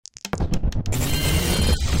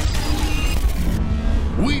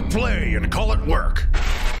We play and call it work.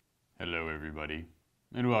 Hello, everybody,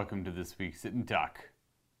 and welcome to this week's Sit and Talk.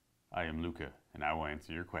 I am Luca, and I will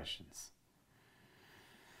answer your questions.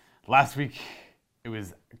 Last week, it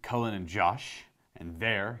was Cullen and Josh, and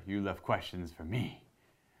there you left questions for me.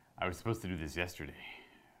 I was supposed to do this yesterday,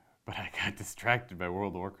 but I got distracted by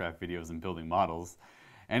World of Warcraft videos and building models,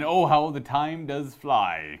 and oh, how the time does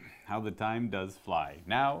fly. How the time does fly.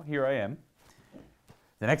 Now, here I am,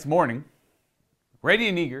 the next morning, ready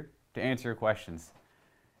and eager to answer your questions,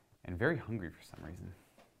 and very hungry for some reason.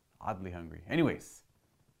 Oddly hungry. Anyways,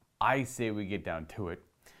 I say we get down to it.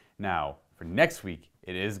 Now, for next week,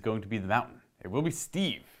 it is going to be the Mountain. It will be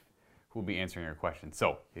Steve who will be answering your questions.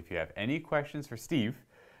 So, if you have any questions for Steve,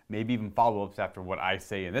 maybe even follow-ups after what I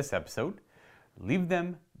say in this episode, leave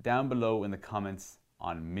them down below in the comments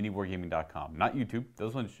on miniwargaming.com. Not YouTube.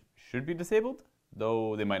 Those ones should be disabled,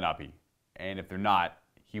 though they might not be. And if they're not,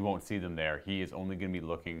 he won't see them there. He is only going to be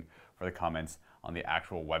looking for the comments on the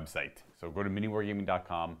actual website. So go to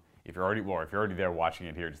miniwargaming.com. If you're already there watching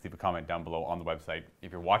it here, just leave a comment down below on the website.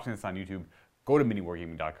 If you're watching this on YouTube, go to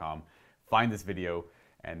miniwargaming.com, find this video,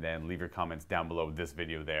 and then leave your comments down below this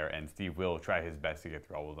video there, and Steve will try his best to get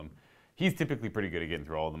through all of them. He's typically pretty good at getting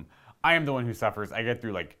through all of them. I am the one who suffers. I get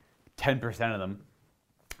through like 10% of them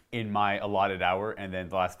in my allotted hour, and then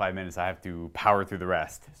the last 5 minutes I have to power through the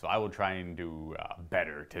rest. So I will try and do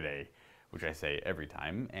better today, which I say every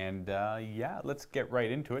time. And yeah, let's get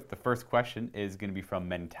right into it. The first question is going to be from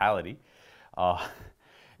Mentality.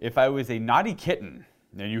 If I was a naughty kitten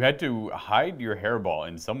and you had to hide your hairball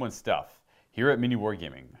in someone's stuff here at Mini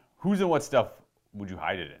Wargaming, whose and what stuff would you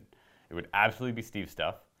hide it in? It would absolutely be Steve's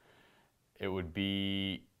stuff. It would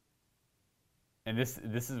be... And this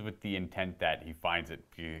is with the intent that he finds it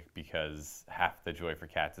because half the joy for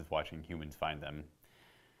cats is watching humans find them,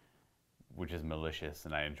 which is malicious,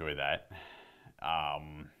 and I enjoy that.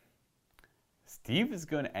 Steve is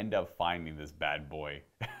going to end up finding this bad boy.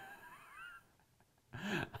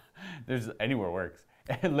 There's anywhere works.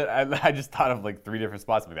 I just thought of like 3 different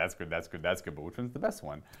spots. I'm like, that's good, that's good, that's good, but which one's the best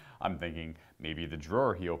one? I'm thinking maybe the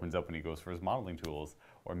drawer he opens up when he goes for his modeling tools,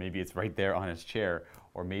 or maybe it's right there on his chair,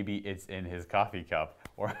 or maybe it's in his coffee cup,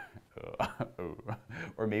 or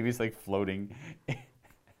maybe it's like floating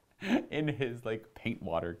in his like paint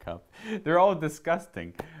water cup. They're all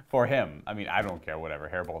disgusting for him. I mean, I don't care, whatever.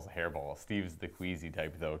 Hairball's a hairball. Steve's the queasy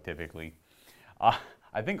type though, typically.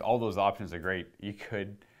 I think all those options are great. You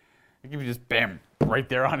could be just bam, right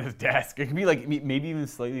there on his desk. It could be like maybe even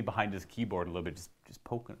slightly behind his keyboard a little bit, just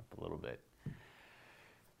poking up a little bit.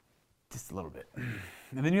 Just a little bit.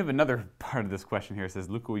 And then you have another part of this question here. It says,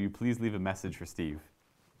 Luca, will you please leave a message for Steve?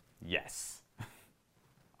 Yes,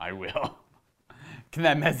 I will. Can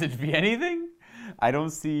that message be anything? I don't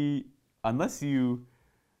see, unless you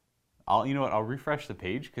know what, I'll refresh the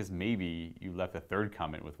page because maybe you left a third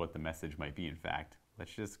comment with what the message might be, in fact.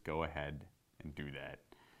 Let's just go ahead and do that.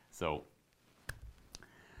 So,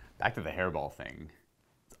 back to the hairball thing.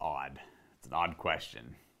 It's odd. It's an odd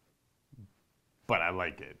question. But I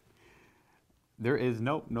like it. There is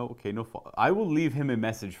no fault. I will leave him a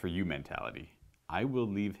message for you, Mentality. I will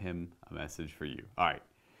leave him a message for you. All right.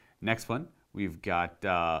 Next one. We've got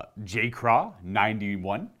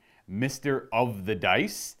JCraw91, Mr. of the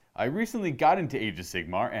Dice. I recently got into Age of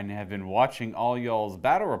Sigmar and have been watching all y'all's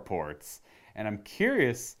battle reports. And I'm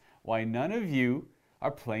curious why none of you are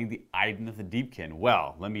playing the Iden of the Deepkin.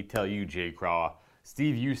 Well, let me tell you, JCraw,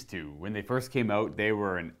 Steve used to. When they first came out, they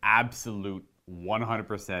were an absolute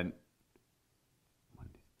 100%...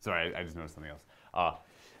 Sorry, I just noticed something else.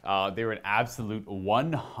 They were an absolute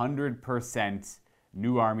 100%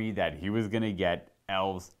 new army that he was going to get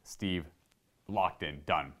elves, Steve, locked in,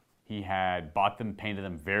 done. He had bought them, painted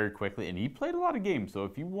them very quickly, and he played a lot of games. So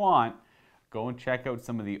if you want, go and check out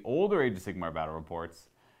some of the older Age of Sigmar battle reports,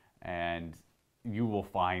 and you will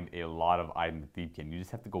find a lot of Iden the Deepkin. You just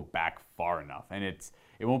have to go back far enough. And it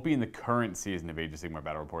won't be in the current season of Age of Sigmar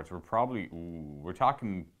battle reports. We're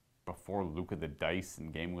talking before Luca the Dice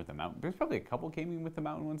and Gaming with the Mountain. There's probably a couple Gaming with the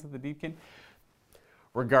Mountain ones of the Deepkin.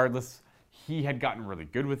 Regardless, he had gotten really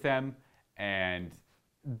good with them, and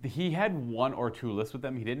he had 1 or 2 lists with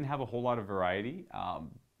them. He didn't have a whole lot of variety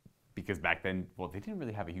because back then, well, they didn't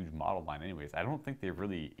really have a huge model line anyways. I don't think they've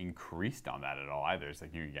really increased on that at all either. It's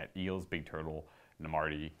like you get eels, big turtle,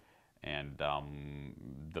 Namarti, and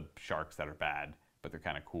the sharks that are bad, but they're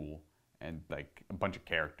kind of cool, and like a bunch of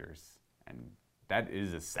characters. And that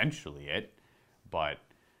is essentially it. But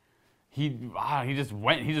he just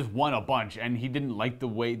won a bunch, and he didn't like the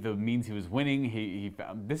means he was winning. He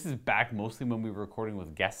found, this is back mostly when we were recording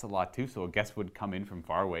with guests a lot too. So a guest would come in from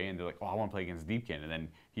far away and they're like, "Oh, I want to play against Deepkin," and then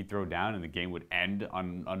he'd throw down, and the game would end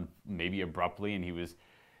on maybe abruptly, and he was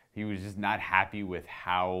just not happy with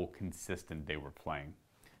how consistent they were playing.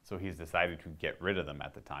 So he's decided to get rid of them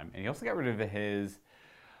at the time, and he also got rid of his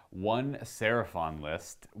one Seraphon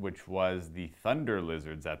list, which was the Thunder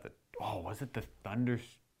Lizards at the was it the Thunder?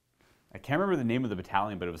 I can't remember the name of the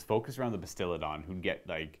battalion, but it was focused around the Bastiladon, who'd get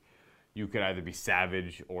like, you could either be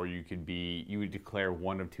Savage or you would declare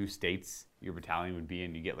one of two states your battalion would be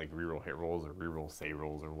in. You get like reroll hit rolls or reroll save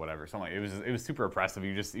rolls or whatever. Something like, it was super oppressive.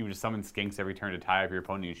 You just summon skinks every turn to tie up your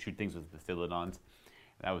opponent. You shoot things with Bastiladons.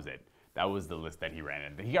 That was it. That was the list that he ran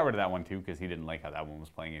in. He got rid of that one too because he didn't like how that one was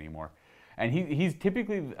playing anymore. And he's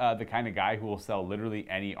typically the kind of guy who will sell literally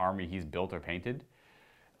any army he's built or painted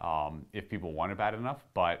if people want it bad enough.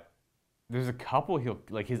 But there's a couple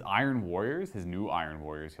like his Iron Warriors, his new Iron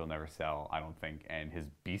Warriors, he'll never sell, I don't think, and his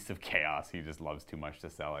Beasts of Chaos he just loves too much to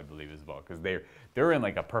sell, I believe, as well, because they're in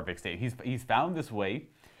like a perfect state. He's found this way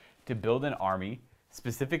to build an army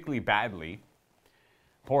specifically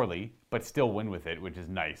poorly, but still win with it, which is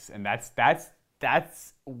nice, and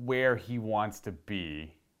that's where he wants to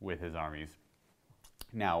be with his armies.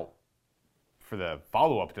 Now, for the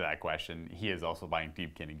follow-up to that question, he is also buying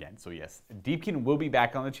Deepkin again. So yes, Deepkin will be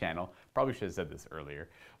back on the channel. Probably should have said this earlier.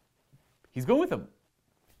 He's going with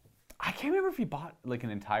I can't remember if he bought like an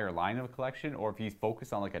entire line of a collection or if he's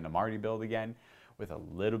focused on like a Namarti build again with a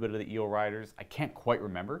little bit of the Eel Riders. I can't quite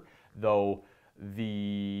remember, though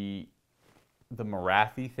the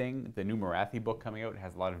Morathi thing, the new Morathi book coming out,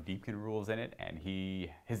 has a lot of Deepkin rules in it, and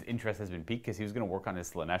his interest has been piqued because he was going to work on his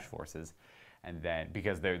Slaanesh forces. And then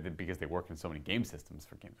because they work in so many game systems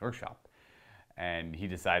for Games Workshop, and he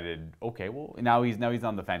decided, okay, well now he's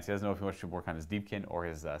on the fence. He doesn't know if he wants to work on his Deepkin or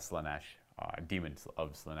his Slaanesh Demons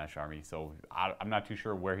of Slaanesh army. So I'm not too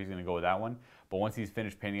sure where he's going to go with that one. But once he's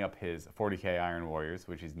finished painting up his 40k Iron Warriors,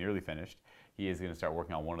 which he's nearly finished, he is going to start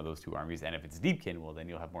working on one of those two armies. And if it's Deepkin, well then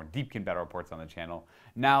you'll have more Deepkin battle reports on the channel.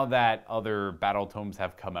 Now that other battle tomes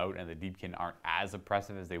have come out and the Deepkin aren't as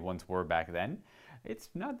oppressive as they once were back then, it's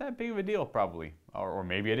not that big of a deal, probably. Or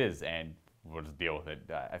maybe it is, and we'll just deal with it.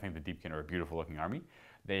 I think the Deepkin are a beautiful-looking army.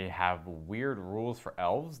 They have weird rules for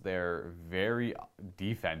elves. They're very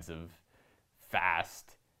defensive,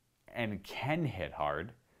 fast, and can hit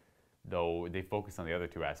hard, though they focus on the other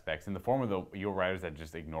two aspects. In the form of the Eel Riders that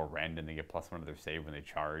just ignore Rend, and they get +1 to their save when they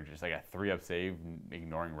charge. It's like a 3-up save,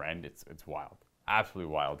 ignoring Rend. It's wild.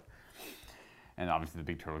 Absolutely wild. And obviously the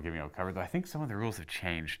big turtle giving out cover, though I think some of the rules have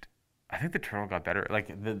changed. I think the turtle got better.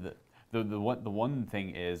 Like the one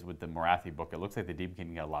thing is with the Morathi book, it looks like the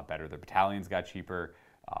Deepkin got a lot better. The battalions got cheaper.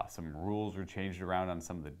 Some rules were changed around on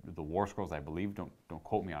some of the war scrolls, I believe. Don't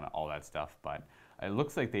quote me on all that stuff, but it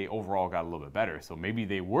looks like they overall got a little bit better. So maybe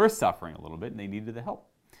they were suffering a little bit and they needed the help.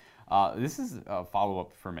 This is a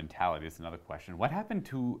follow-up for Mentality. It's another question. What happened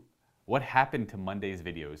to Monday's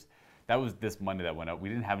videos? That was this Monday that went out. We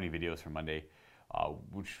didn't have any videos for Monday,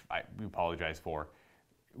 which we apologize for.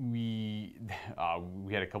 We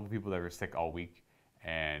had a couple people that were sick all week,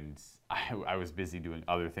 and I was busy doing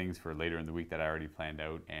other things for later in the week that I already planned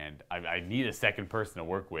out, and I need a second person to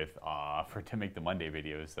work with to make the Monday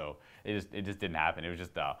videos, so it just didn't happen. It was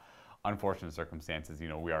just unfortunate circumstances. You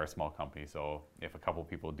know, we are a small company, so if a couple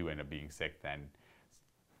people do end up being sick, then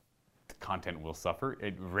content will suffer.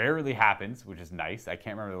 It rarely happens, which is nice. I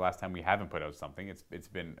can't remember the last time we haven't put out something. It's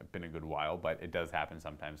been a good while, but it does happen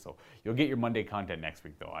sometimes. So you'll get your Monday content next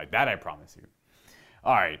week, though. That I promise you.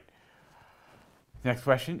 All right. Next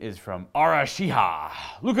question is from Arashiha.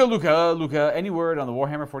 Luca, any word on the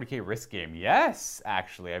Warhammer 40k Risk game? Yes,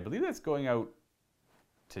 actually. I believe that's going out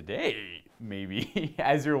today, maybe.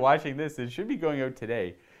 As you're watching this, it should be going out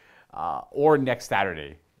today or next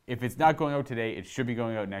Saturday. If it's not going out today, it should be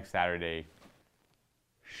going out next Saturday.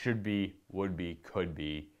 Should be, would be, could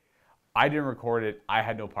be. I didn't record it. I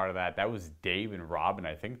had no part of that. That was Dave and Rob and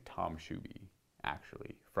I think Tom Shuby,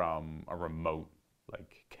 actually, from a remote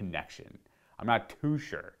connection. I'm not too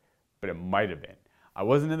sure, but it might have been. I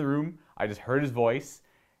wasn't in the room. I just heard his voice,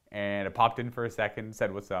 and it popped in for a second,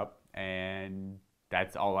 said what's up, and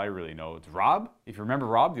that's all I really know. It's Rob. If you remember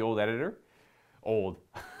Rob, the old editor. Old.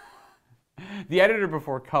 The editor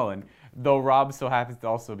before Cullen, though Rob so happens to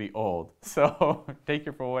also be old. So take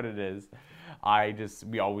it for what it is.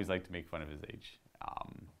 We always like to make fun of his age.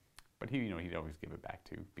 But he'd always give it back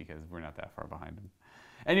too, because we're not that far behind him.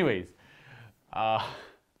 Anyways,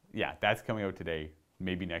 yeah, that's coming out today,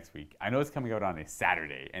 maybe next week. I know it's coming out on a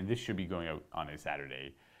Saturday, and this should be going out on a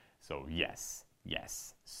Saturday. So yes,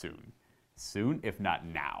 soon. soon, if not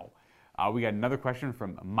now. We got another question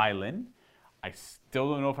from Mylin. I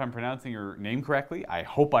still don't know if I'm pronouncing your name correctly. I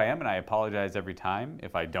hope I am, and I apologize every time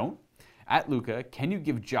if I don't. At Luca, can you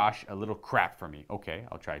give Josh a little crap for me? Okay,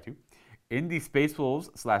 I'll try to. In the Space Wolves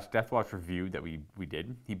 / Deathwatch review that we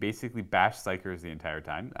did, he basically bashed Psykers the entire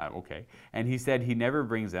time. Okay. And he said he never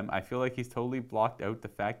brings them. I feel like he's totally blocked out the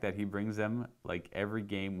fact that he brings them like every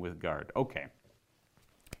game with guard. Okay.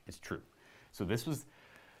 It's true. So this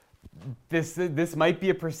might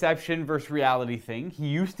be a perception versus reality thing. He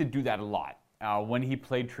used to do that a lot. When he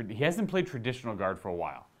played, he hasn't played traditional guard for a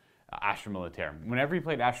while. Astra Militarum. Whenever he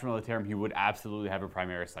played Astra Militarum, he would absolutely have a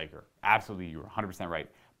Primaris Psyker. Absolutely, you're 100% right.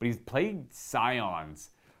 But he's played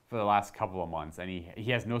Scions for the last couple of months, and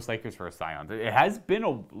he has no Psykers for a Scions. It has been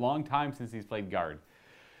a long time since he's played guard.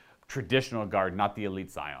 Traditional guard, not the elite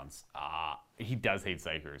Scions. He does hate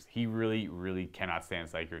Psykers. He really, really cannot stand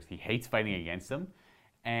Psykers. He hates fighting against them,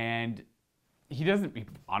 and he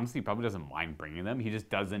honestly probably doesn't mind bringing them. He just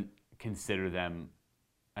doesn't consider them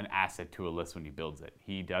an asset to a list when he builds it.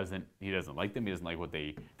 He doesn't like them. He doesn't like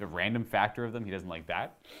the random factor of them. He doesn't like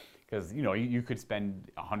that. Because, you could spend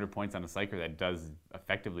 100 points on a Psyker that does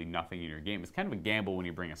effectively nothing in your game. It's kind of a gamble when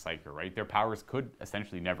you bring a Psyker, right? Their powers could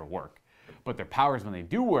essentially never work. But their powers, when they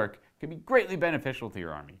do work, can be greatly beneficial to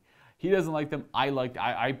your army. He doesn't like them.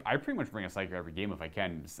 I pretty much bring a Psyker every game if I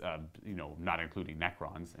can, not including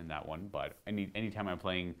Necrons in that one. But anytime I'm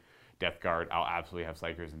playing Death Guard, I'll absolutely have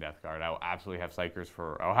Psykers in Death Guard. I'll absolutely have Psykers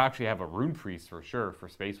I'll actually have a Rune Priest for sure for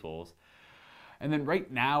Space Wolves. And then right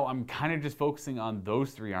now, I'm kind of just focusing on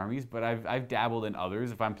those 3 armies, but I've dabbled in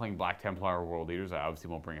others. If I'm playing Black Templar or World Leaders, I obviously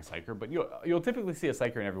won't bring a Psyker, but you'll typically see a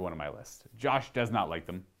Psyker in every one of my lists. Josh does not like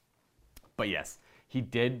them, but yes, he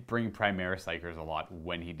did bring Primaris Psykers a lot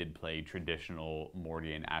when he did play traditional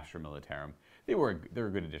Mordian Astra Militarum. They were a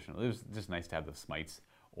good addition. It was just nice to have the Smites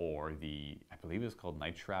or I believe it was called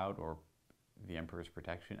Night Shroud or the Emperor's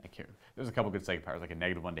Protection. There's a couple good psychic powers, like a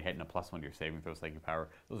 -1 to hit and a +1 to your saving throw psychic power.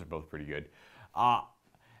 Those are both pretty good. I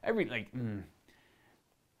can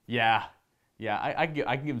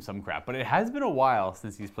give him some crap, but it has been a while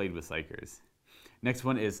since he's played with Psykers. Next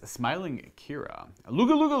one is Smiling Kira.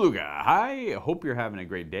 Luga. Hi, hope you're having a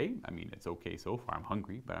great day. I mean, it's okay so far. I'm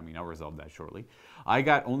hungry, but I'll resolve that shortly. I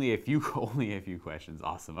got only a few questions.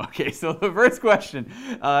 Awesome. Okay, so the first question,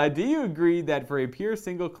 do you agree that for a pure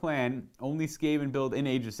single clan, only Skaven build in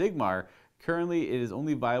Age of Sigmar, currently it is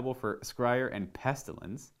only viable for Scryer and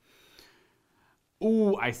Pestilence?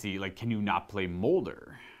 Ooh, I see. Can you not play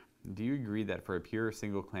Molder? Do you agree that for a pure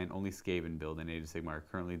single clan, only Skaven build in Age of Sigmar,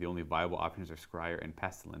 currently the only viable options are Scryer and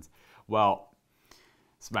Pestilence? Well,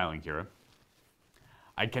 Smiling Kira,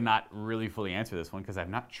 I cannot really fully answer this one because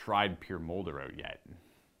I've not tried pure Molder out yet.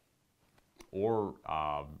 Or,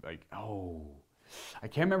 I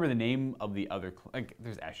can't remember the name of the other,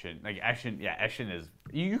 there's Eshin. Eshin is,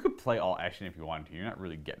 you could play all Eshin if you wanted to. You're not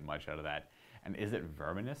really getting much out of that. And is it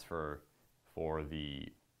Verminous for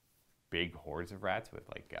the big hordes of rats with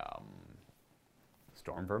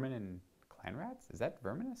Storm Vermin and Clan Rats? Is that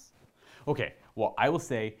Verminous? Okay, well, I will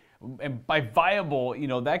say, and by viable,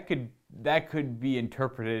 that could be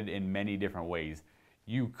interpreted in many different ways.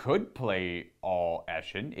 You could play all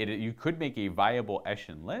Eshin. You could make a viable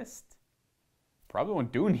Eshin list. Probably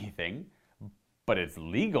won't do anything, but it's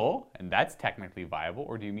legal, and that's technically viable.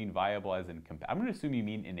 Or do you mean viable as in, I'm going to assume you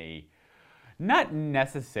mean in a not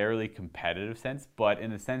necessarily competitive sense, but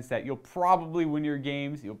in the sense that you'll probably win your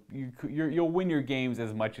games. You'll win your games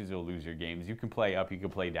as much as you'll lose your games. You can play up, you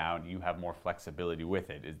can play down. You have more flexibility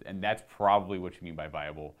with it, and that's probably what you mean by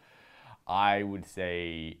viable. I would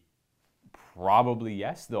say probably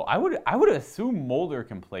yes, though. I would assume Molder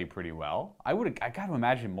can play pretty well. I got to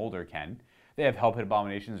imagine Molder can. They have Hell Pit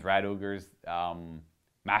Abominations, Rat Ogres,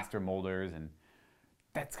 Master Molders, and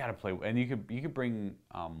that's got to play. And you could bring.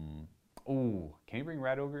 Can you bring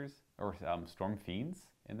Rat Ogres or Storm Fiends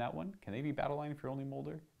in that one? Can they be battle line if you're only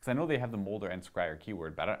Molder? Because I know they have the Molder and Scryer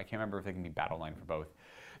keyword, but I can't remember if they can be battle line for both.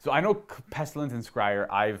 So I know Pestilence and Scryer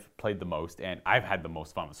I've played the most, and I've had the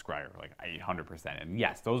most fun with Scryer, 100%. And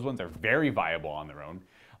yes, those ones are very viable on their own.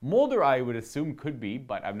 Molder I would assume could be,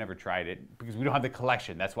 but I've never tried it because we don't have the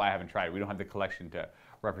collection. That's why I haven't tried it. We don't have the collection to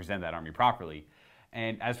represent that army properly.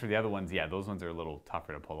 And as for the other ones, yeah, those ones are a little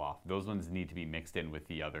tougher to pull off. Those ones need to be mixed in with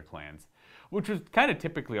the other clans, which was kind of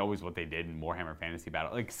typically always what they did in Warhammer Fantasy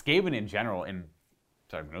Battle. Skaven in general, in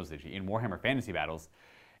Warhammer Fantasy Battles,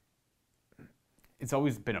 it's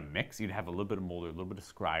always been a mix. You'd have a little bit of Molder, a little bit of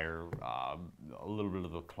Scryer, a little bit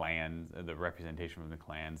of the clans, the representation from the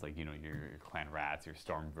clans, your Clan Rats, your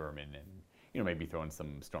Storm Vermin, and maybe throw in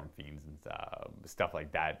some Storm Fiends and stuff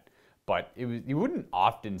like that. but you wouldn't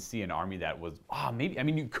often see an army that was, maybe, I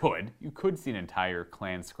mean, you could see an entire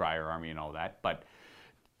clan Scryer army and all that, but,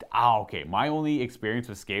 okay, my only experience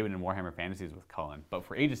with Skaven and Warhammer Fantasy is with Cullen, but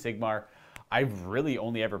for Age of Sigmar, I've really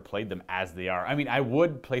only ever played them as they are. I mean, I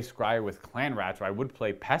would play Scryer with Clan Rats, or I would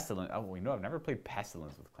play Pestilence. Oh, I've never played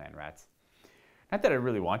Pestilence with Clan Rats. Not that I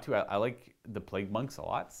really want to. I like the Plague Monks a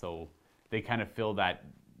lot, so they kind of fill that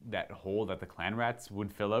hole that the Clan Rats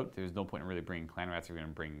would fill out. There's no point in really bringing Clan Rats if you're going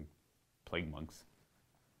to bring Plague Monks.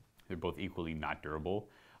 They're both equally not durable.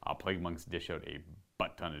 Plague Monks dish out a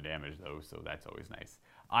butt ton of damage, though, so that's always nice.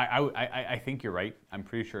 I think you're right. I'm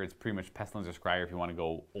pretty sure it's pretty much Pestilence or Scryer if you want to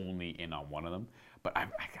go only in on one of them. But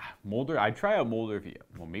Molder, I'd try out Molder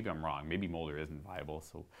well, maybe I'm wrong. Maybe Molder isn't viable,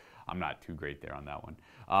 so I'm not too great there on that one.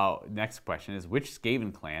 Next question is, which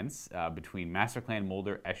Skaven clans between Master Clan,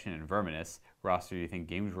 Molder, Eshin, and Verminus roster do you think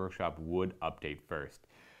Games Workshop would update first?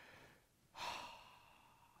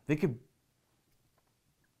 They could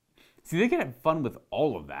have fun with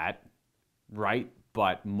all of that, right?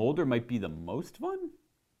 But Molder might be the most fun.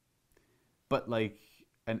 But like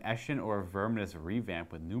an Eshin or a Verminus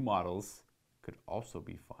revamp with new models could also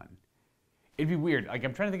be fun. It'd be weird. Like,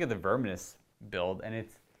 I'm trying to think of the Verminus build, and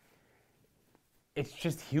it's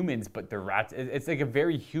just humans, but they're rats. It's like a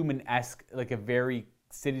very human-esque, like a very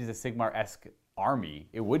Cities of Sigmar-esque army.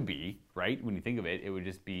 It would be, right? When you think of it, it would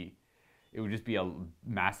just be a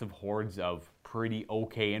massive hordes of pretty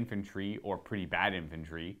okay infantry or pretty bad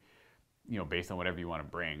infantry, based on whatever you want to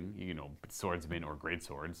bring, swordsmen or great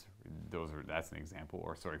swords. That's an example.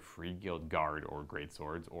 Or Free Guild Guard or great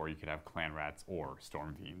swords, or you could have Clan Rats or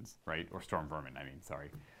Storm Fiends, right? Or Storm Vermin,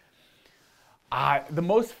 sorry. The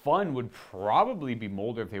most fun would probably be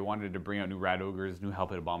Molder if they wanted to bring out new Rat Ogres, new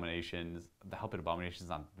Hellpit Abominations. The Hellpit Abomination's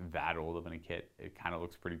not that old of a kit. It kind of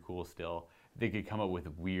looks pretty cool still. They could come up with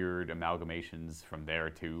weird amalgamations from there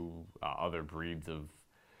to other breeds of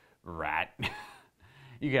rat.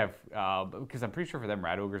 You could have, because I'm pretty sure for them,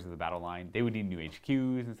 Rat Ogres are the battle line. They would need new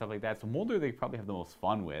HQs and stuff like that. So Molder, they probably have the most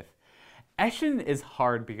fun with. Eshin is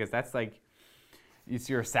hard because that's like, it's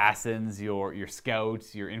your assassins, your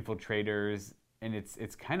scouts, your infiltrators, and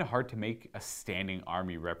it's kind of hard to make a standing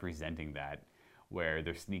army representing that, where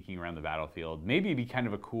they're sneaking around the battlefield. Maybe it'd be kind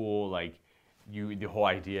of a cool, like, the whole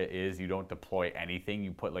idea is you don't deploy anything.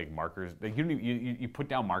 You put like markers, like you put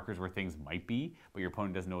down markers where things might be, but your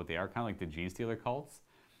opponent doesn't know what they are, kind of like the Genestealer cults.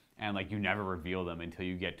 And like you never reveal them until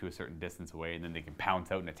you get to a certain distance away, and then they can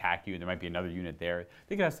pounce out and attack you, and there might be another unit there.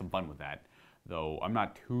 They could have some fun with that, though I'm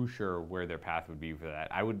not too sure where their path would be for that.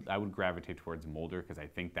 I would gravitate towards Molder because I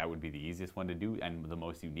think that would be the easiest one to do and the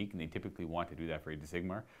most unique, and they typically want to do that for Age of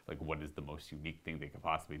Sigmar. Like, what is the most unique thing they could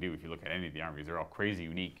possibly do? If you look at any of the armies, they're all crazy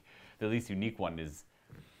unique. The least unique one is,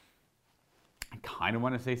 I kind of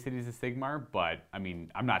want to say Cities of Sigmar, but I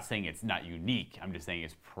mean, I'm not saying it's not unique. I'm just saying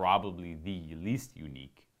it's probably the least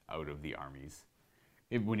unique out of the armies,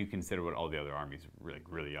 when you consider what all the other armies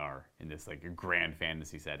really are in this like a grand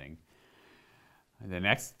fantasy setting.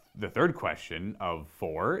 The third question of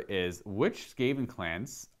 4 is, which Skaven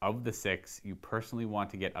clans of the 6 you personally want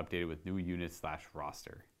to get updated with new units /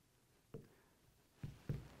 roster?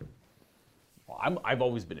 Well, I've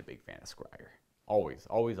always been a big fan of Scryer. Always.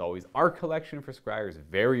 Our collection for Scryer is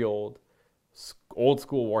very old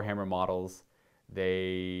school Warhammer models.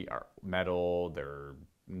 They are metal, they're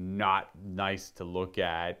not nice to look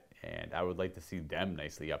at, and I would like to see them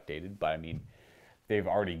nicely updated, but I mean, they've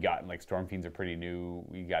already gotten, like, Storm Fiends are pretty new.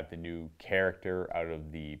 We got the new character out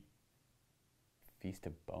of the Feast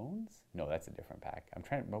of Bones? No, that's a different pack. I'm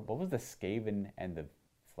trying to remember, what was the Skaven and the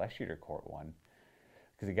Flesh Eater Court one?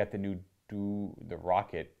 Because we got the new the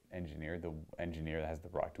rocket engineer, the engineer that has the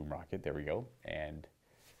Doom rocket. There we go. And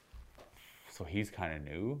so he's kind of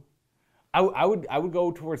new. I would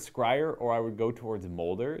go towards Scryer, or I would go towards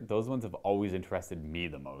Molder. Those ones have always interested me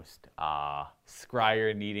the most.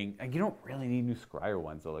 Scryer needing, like, you don't really need new Scryer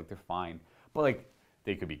ones though, like, they're fine. But like,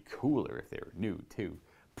 they could be cooler if they were new too.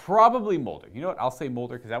 Probably Molder. You know what, I'll say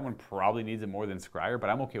Molder because that one probably needs it more than Scryer, but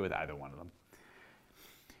I'm okay with either one of them.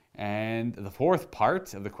 And the fourth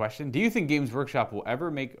part of the question, do you think Games Workshop will ever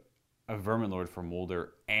make a Verminlord for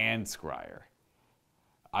Molder and Scryer?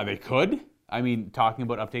 They could. I mean, talking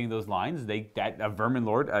about updating those lines, a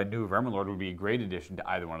new Verminlord would be a great addition to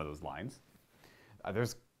either one of those lines. How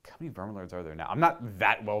many Verminlords are there now? I'm not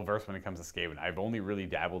that well versed when it comes to Skaven. I've only really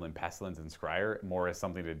dabbled in Pestilence and Scryer, more as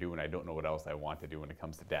something to do when I don't know what else I want to do when it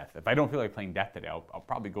comes to Death. If I don't feel like playing Death today, I'll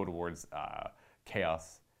probably go towards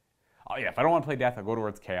Chaos. Oh yeah, if I don't want to play Death, I'll go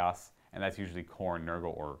towards Chaos, and that's usually Khorne,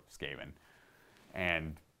 Nurgle, or Skaven.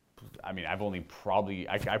 And I mean, I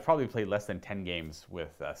probably played less than 10 games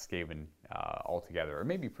with Skaven altogether, or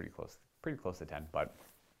maybe pretty close to 10. But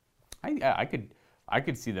I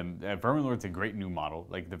could see them. Vermin Lord's a great new model.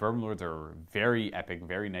 Like the Vermin Lords are very epic,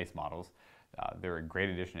 very nice models. They're a great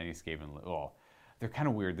addition to any Skaven. Well, they're kind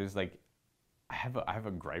of weird. There's like, I have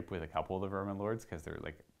a gripe with a couple of the Vermin Lords because they're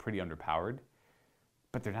like pretty underpowered,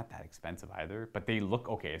 but they're not that expensive either. But they look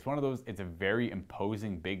okay. It's one of those. It's a very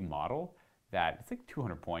imposing big model that it's like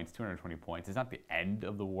 200 points, 220 points. It's not the end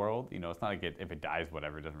of the world. You know, it's not like if it dies,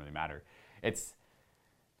 whatever. It doesn't really matter.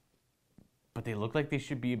 But they look like they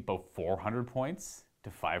should be about 400 points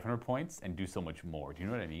to 500 points and do so much more. Do you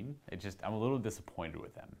know what I mean? I'm a little disappointed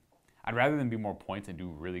with them. I'd rather than be more points and do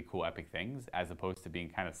really cool epic things as opposed to being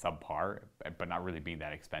kind of subpar, but not really being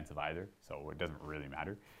that expensive either. So it doesn't really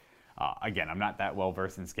matter. Again, I'm not that well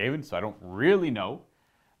versed in Skaven, so I don't really know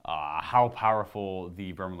how powerful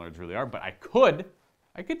the Vermin Lords really are. But I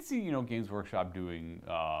could see, you know, Games Workshop doing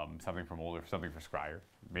something for Mold or something for Scryer.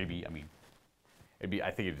 Maybe. I mean, I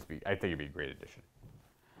think it'd be a great addition.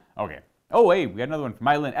 Okay. Oh, hey, we got another one from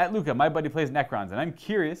Mylin. At Luca, my buddy plays Necrons, and I'm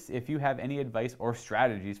curious if you have any advice or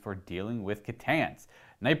strategies for dealing with C'tans,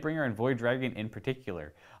 Nightbringer and Void Dragon in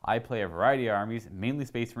particular. I play a variety of armies, mainly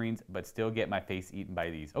Space Marines, but still get my face eaten by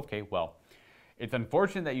these. Okay, well, it's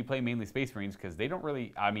unfortunate that you play mainly Space Marines because they don't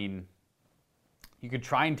really, I mean, you could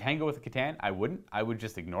try and tango with a C'tan. I wouldn't. I would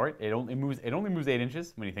just ignore it. It only moves 8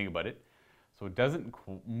 inches when you think about it. So it doesn't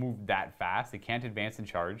move that fast. It can't advance and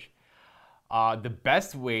charge. The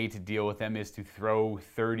best way to deal with them is to throw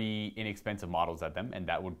 30 inexpensive models at them, and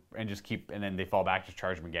then they fall back, just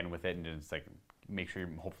charge them again with it, and just like make sure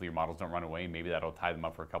hopefully your models don't run away. Maybe that'll tie them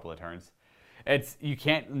up for a couple of turns.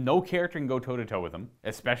 No character can go toe to toe with them,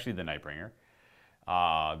 especially the Nightbringer.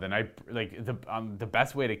 The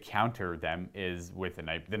best way to counter them is with the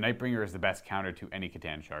Night. The Nightbringer is the best counter to any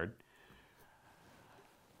C'tan shard.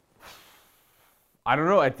 I don't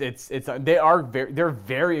know. They're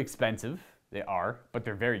very expensive. They are, but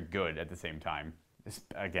they're very good at the same time.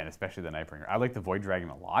 Again, especially the Nightbringer. I like the Void Dragon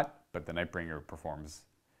a lot, but the Nightbringer performs,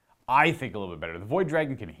 I think, a little bit better. The Void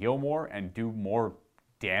Dragon can heal more and do more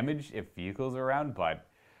damage if vehicles are around, but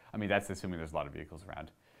I mean that's assuming there's a lot of vehicles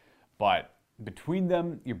around. But between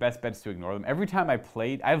them, your best bet is to ignore them. Every time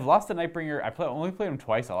I've lost the Nightbringer. I only played him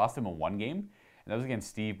twice. I lost him in one game, and that was against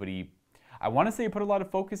Steve. But I want to say he put a lot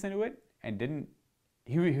of focus into it and didn't.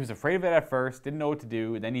 He was afraid of it at first, didn't know what to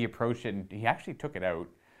do, and then he approached it, and he actually took it out.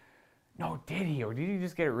 No, did he? Or did he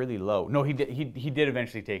just get it really low? No, he did. He did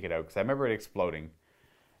eventually take it out, because I remember it exploding.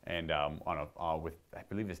 And with, I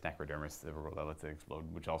believe it's Necrodermis, the rule that lets it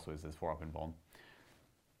explode, which also is his 4-up invuln.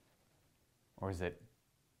 Or is it?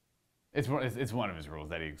 It's one of his rules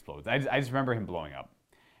that he explodes. I just remember him blowing up.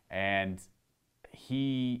 And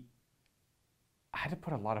I had to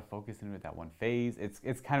put a lot of focus into it that one phase.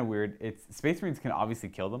 It's kind of weird. Space Marines can obviously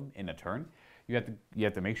kill them in a turn. You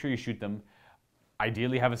have to make sure you shoot them.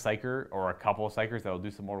 Ideally have a Psyker or a couple of Psykers that'll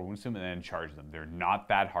do some mortal wounds to them and then charge them. They're not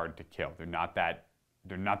that hard to kill. They're not that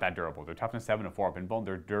durable. They're toughness 7 and 4-up invuln.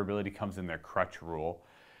 Their durability comes in their crutch rule.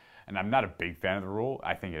 And I'm not a big fan of the rule.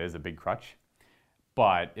 I think it is a big crutch.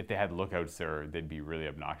 But if they had lookouts there, they'd be really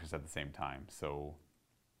obnoxious at the same time. So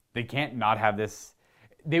they can't not have this.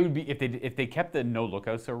 They would be if they kept the no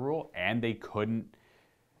lookouts rule and they couldn't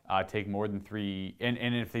take more than 3, and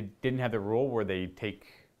if they didn't have the rule where they take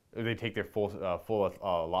their full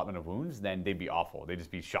allotment of wounds, then they'd be awful. They'd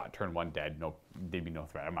just be shot turn 1 dead. No, they'd be no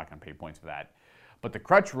threat. I'm not going to pay points for that. But the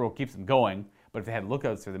crutch rule keeps them going. But if they had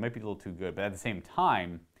lookouts there, they might be a little too good. But at the same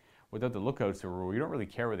time, without the lookouts rule, you don't really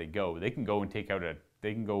care where they go. They can go and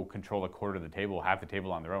they can go control a quarter of the table, half the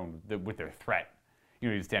table on their own with their threat. You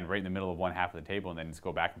know, you stand right in the middle of one half of the table and then just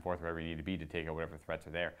go back and forth wherever you need to be to take out whatever threats are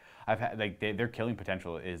there. Their killing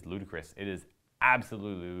potential is ludicrous. It is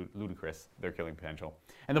absolutely ludicrous, their killing potential.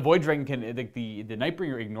 And the Void Dragon the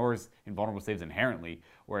Nightbringer ignores invulnerable saves inherently,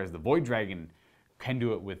 whereas the Void Dragon can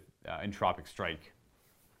do it with Entropic Strike.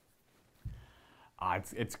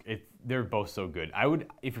 They're both so good.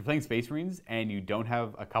 If you're playing Space Marines and you don't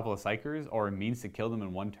have a couple of Psykers or a means to kill them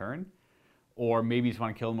in one turn, or maybe you just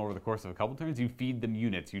want to kill them over the course of a couple turns, you feed them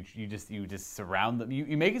units. You just surround them.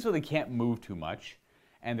 You make it so they can't move too much,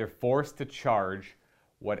 and they're forced to charge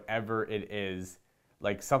whatever it is,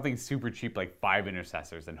 like something super cheap like 5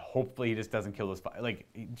 intercessors, and hopefully he just doesn't kill those 5. Like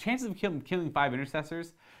chances of killing 5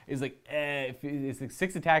 intercessors is like it's like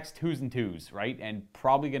 6 attacks, 2s and 2s, right? And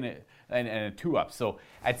probably gonna and a 2-up. So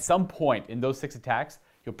at some point in those 6 attacks,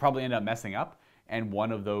 you'll probably end up messing up. And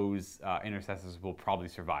one of those intercessors will probably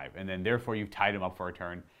survive. And then therefore you've tied him up for a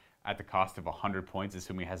turn at the cost of 100 points,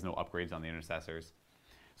 assuming he has no upgrades on the intercessors.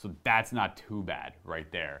 So that's not too bad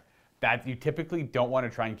right there. that you typically don't want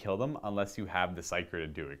to try and kill them unless you have the Psyker to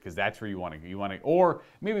do it, because that's where you want to, or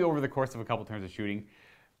maybe over the course of a couple turns of shooting,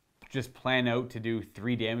 just plan out to do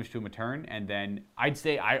 3 damage to him a turn, and then I'd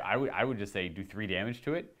say I would just say do 3 damage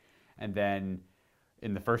to it, and then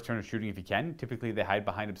in the first turn of shooting, if you can, typically they hide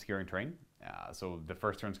behind obscuring terrain, so the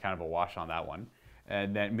first turn's kind of a wash on that one,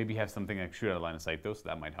 and then maybe have something like shoot out of line of sight though, so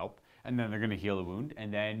that might help, and then they're going to heal the wound,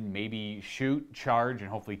 and then maybe shoot, charge, and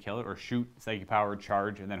hopefully kill it, or shoot, psychic power,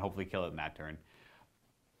 charge, and then hopefully kill it in that turn.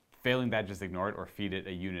 Failing that, just ignore it or feed it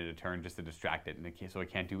a unit a turn just to distract it, and so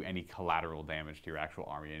it can't do any collateral damage to your actual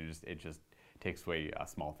army, and it just takes away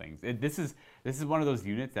small things. This is one of those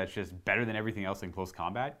units that's just better than everything else in close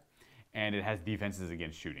combat, and it has defenses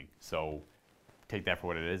against shooting. So take that for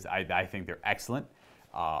what it is. I think they're excellent.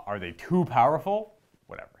 Are they too powerful?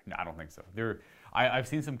 Whatever. No, I don't think so. I've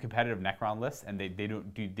seen some competitive Necron lists, and they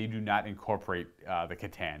do not incorporate the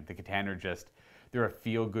Catan. The Catan are they're a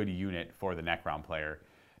feel-good unit for the Necron player.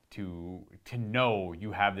 To know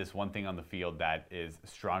you have this one thing on the field that is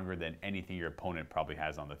stronger than anything your opponent probably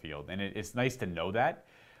has on the field. And it's nice to know that,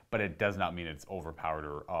 but it does not mean it's overpowered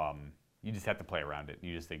or you just have to play around it.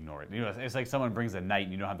 You just ignore it. It's like someone brings a knight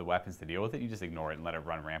and you don't have the weapons to deal with it. You just ignore it and let it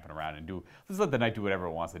run rampant around and just let the knight do whatever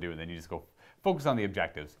it wants to do, and then you just go focus on the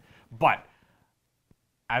objectives. But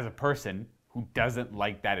as a person who doesn't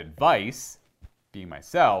like that advice, being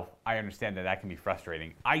myself, I understand that can be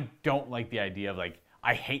frustrating. I don't like the idea of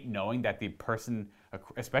I hate knowing that the person,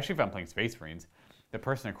 especially if I'm playing Space Marines, the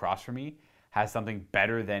person across from me has something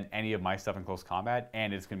better than any of my stuff in close combat,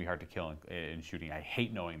 and it's going to be hard to kill in shooting. I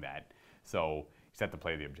hate knowing that. So you just have to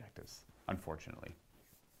play the objectives, unfortunately.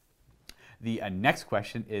 The next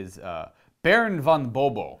question is Baron von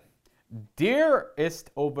Bobo. Dearest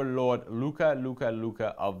Overlord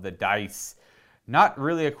Luca of the Dice. Not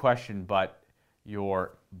really a question, but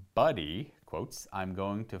your buddy... quotes, I'm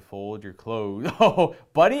going to fold your clothes. Oh,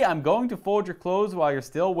 buddy, I'm going to fold your clothes while you're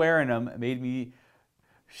still wearing them. Made me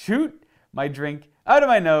shoot my drink out of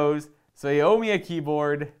my nose, so you owe me a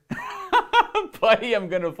keyboard. Buddy, I'm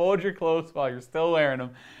going to fold your clothes while you're still wearing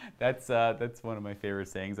them. That's one of my favorite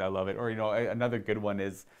sayings. I love it. Or another good one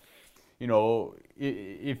is, if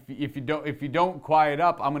you don't quiet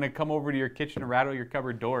up, I'm going to come over to your kitchen and rattle your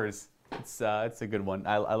cupboard doors. It's a good one.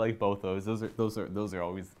 I like both those. Those are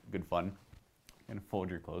always good fun. And fold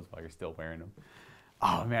your clothes while you're still wearing them.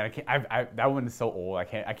 Oh man, I can't. That one is so old. I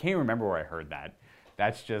can't remember where I heard that.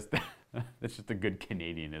 That's just a good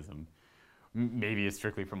Canadianism. Maybe it's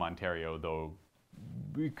strictly from Ontario, though.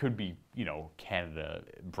 It could be Canada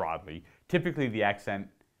broadly. Typically, the accent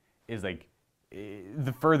is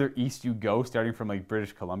the further east you go, starting from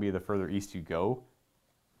British Columbia. The further east you go,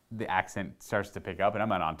 the accent starts to pick up. And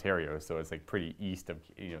I'm in Ontario, so it's pretty east of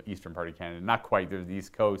eastern part of Canada. Not quite. There's the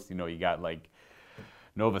East Coast. You got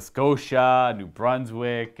Nova Scotia, New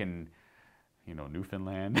Brunswick, and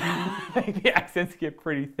Newfoundland. The accents get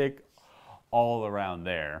pretty thick all around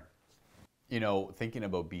there. Thinking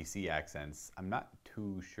about BC accents, I'm not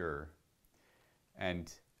too sure.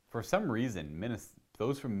 And for some reason,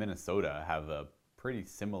 those from Minnesota have a pretty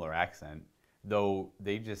similar accent, though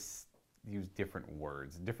they just use different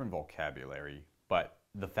words, different vocabulary, but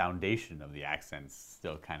the foundation of the accent's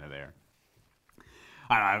still kind of there.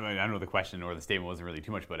 I know the question or the statement wasn't really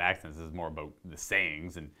too much about accents. This is more about the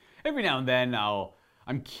sayings, and every now and then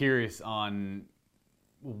I'm curious on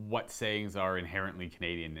what sayings are inherently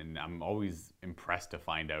Canadian, and I'm always impressed to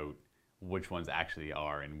find out which ones actually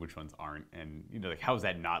are and which ones aren't. And how is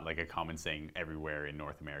that not a common saying everywhere in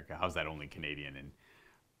North America? How's that only Canadian? And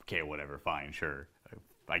okay, whatever, fine, sure,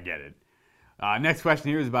 I get it. Next question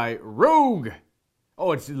here is by Rogue.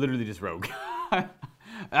 Oh, it's literally just Rogue.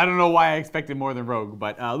 I don't know why I expected more than Rogue,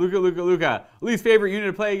 but Luca. Least favorite unit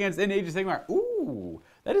to play against in Age of Sigmar? Ooh,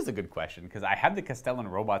 that is a good question, because I have the Castellan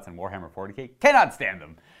robots in Warhammer 40k. Cannot stand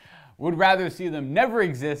them. Would rather see them never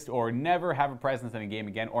exist or never have a presence in a game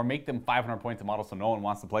again, or make them 500 points a model so no one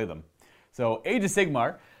wants to play them. So Age of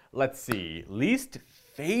Sigmar, let's see. Least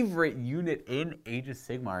favorite unit in Age of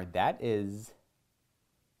Sigmar? That is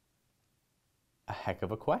a heck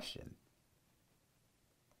of a question.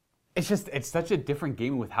 It's such a different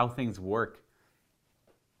game with how things work.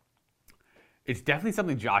 It's definitely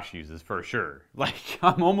something Josh uses for sure.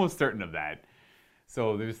 I'm almost certain of that.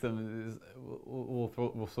 So there's we'll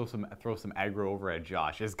throw some aggro over at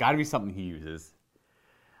Josh. It's got to be something he uses.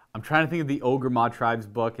 I'm trying to think of the Ogre Mod Tribes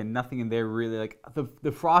book, and nothing in there really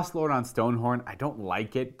the Frost Lord on Stonehorn. I don't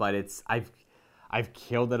like it, but I've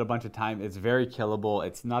killed it a bunch of times. It's very killable.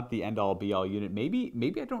 It's not the end all be all unit.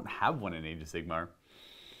 Maybe I don't have one in Age of Sigmar.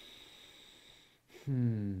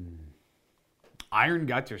 Iron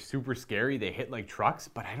Guts are super scary. They hit like trucks,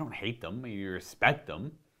 but I don't hate them. You respect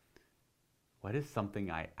them. What is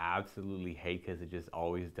something I absolutely hate because it just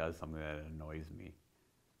always does something that annoys me?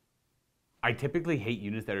 I typically hate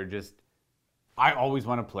units that are just... I always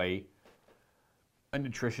want to play an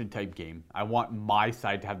attrition type game. I want my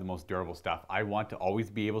side to have the most durable stuff. I want to always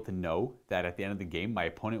be able to know that at the end of the game, my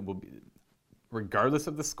opponent will be... Regardless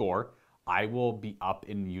of the score, I will be up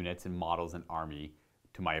in units and models and army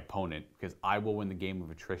to my opponent because I will win the game of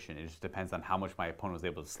attrition. It just depends on how much my opponent was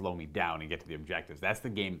able to slow me down and get to the objectives. That's the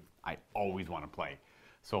game I always want to play.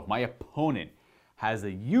 So if my opponent has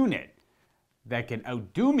a unit that can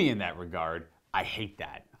outdo me in that regard, I hate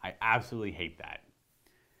that. I absolutely hate that.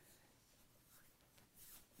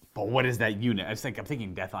 But what is that unit? I'm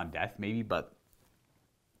thinking death on death maybe, but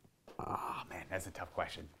oh man, that's a tough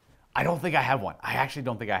question. I don't think I have one. I actually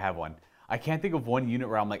don't think I have one. I can't think of one unit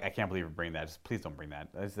where I'm like, I can't believe you're bringing that. Just please don't bring that.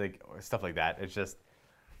 It's like stuff like that. It's just,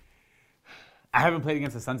 I haven't played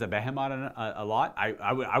against the Sons of Behemoth a lot. I'm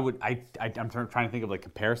trying to think of like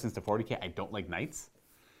comparisons to 40k. I don't like Knights.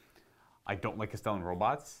 I don't like Castellan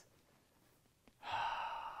robots.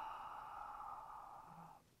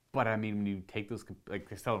 But I mean, when you take those, like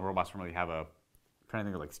Castellan robots don't really have a, I'm trying to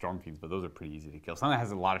think of like Storm Fiends, but those are pretty easy to kill. Something that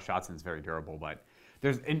has a lot of shots and is very durable, but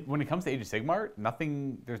when it comes to Age of Sigmar,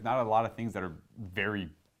 there's not a lot of things that are very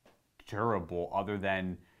durable other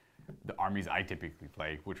than the armies I typically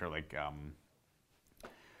play, which are like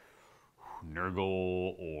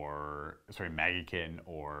Nurgle or Magican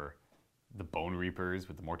or the Bone Reapers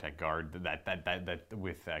with the Mortek Guard, that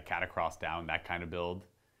with Catacross down, that kind of build.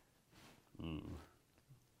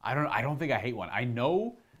 I don't think I hate one. I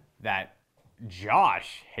know that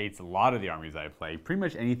Josh hates a lot of the armies I play. Pretty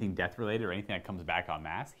much anything death related or anything that comes back en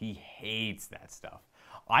masse, he hates that stuff.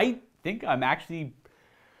 I think I'm actually...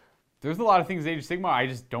 There's a lot of things in Age of Sigmar I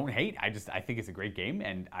just don't hate. I think it's a great game,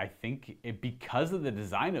 and I think because of the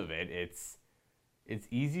design of it, it's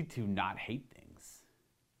easy to not hate things,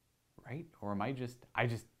 right? Or am I just...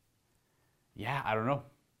 Yeah, I don't know.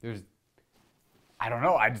 I don't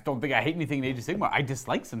know. I just don't think I hate anything in Age of Sigmar. I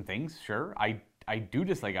dislike some things, sure. I do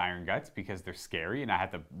dislike Iron Guts because they're scary and I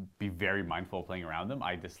have to be very mindful of playing around them.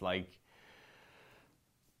 I dislike...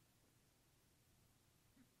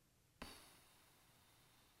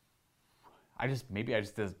 Maybe I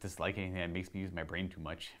just dislike anything that makes me use my brain too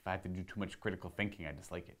much. If I have to do too much critical thinking, I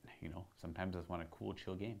dislike it. You know, sometimes I just want a cool,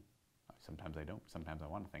 chill game. Sometimes I don't. Sometimes I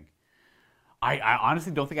want to think. I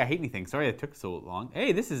honestly don't think I hate anything. Sorry it took so long.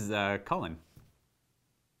 Hey, this is Cullen.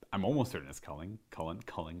 I'm almost certain it's Cullen.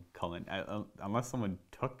 Unless someone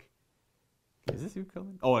took... Is this you,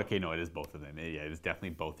 Cullen? Oh, okay, no, it is both of them. Yeah, it is definitely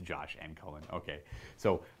both Josh and Cullen. Okay,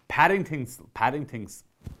 so Paddington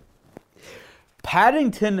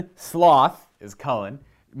Sloth is Cullen.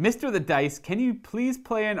 Mr. the Dice, can you please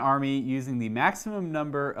play an army using the maximum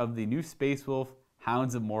number of the new Space Wolf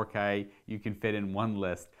Hounds of Morkai you can fit in one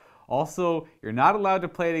list? Also, you're not allowed to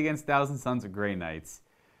play it against Thousand Sons of Grey Knights.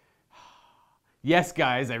 Yes,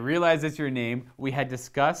 guys, I realize it's your name. We had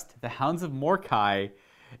discussed the Hounds of Morkai.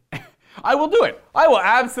 I will do it. I will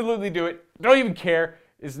absolutely do it. Don't even care.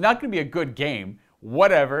 It's not going to be a good game.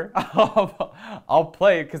 Whatever. I'll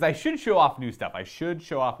play it because I should show off new stuff. I should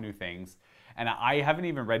show off new things. And I haven't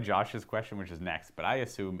even read Josh's question, which is next, but I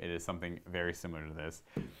assume it is something very similar to this.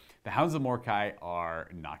 The Hounds of Morkai are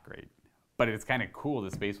not great, but it's kind of cool. The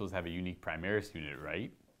Space Wolves have a unique Primaris unit,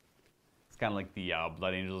 right? Kind of like the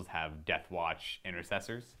Blood Angels have Death Watch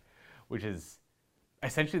Intercessors, which is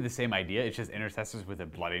essentially the same idea. It's just Intercessors with a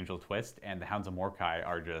Blood Angel twist, and the Hounds of Morkai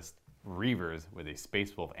are just Reavers with a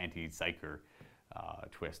Space Wolf Anti-Psyker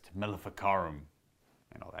twist, Maleficarum,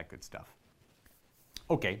 and all that good stuff.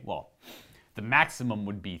 Okay, well, the maximum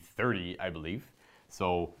would be 30, I believe.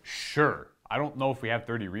 So, sure. I don't know if we have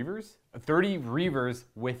 30 Reavers. 30 Reavers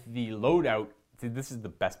with the loadout. See, this is the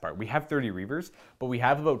best part. We have 30 Reavers, but we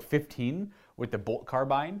have about 15 with the bolt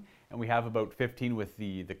carbine, and we have about 15 with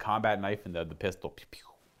the combat knife and the pistol. Pew,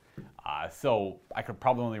 pew. So I could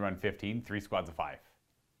probably only run 15, 3 squads of 5.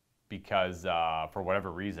 Because for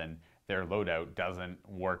whatever reason, their loadout doesn't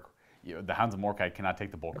work. You know, the Hounds of Morkai cannot take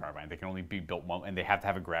the bolt carbine. They can only be built one, and they have to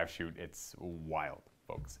have a grav shoot. It's wild,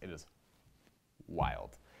 folks. It is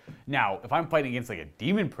wild. Now, if I'm fighting against like a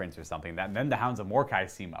Demon Prince or something, then the Hounds of Morkai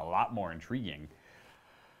seem a lot more intriguing.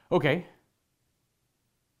 Okay.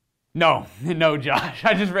 No, Josh.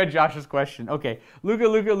 I just read Josh's question. Okay.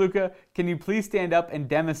 Luca, can you please stand up and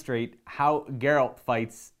demonstrate how Geralt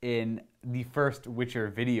fights in the first Witcher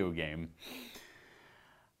video game?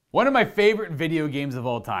 One of my favorite video games of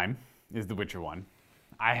all time is The Witcher 1.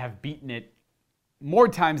 I have beaten it more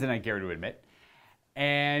times than I care to admit.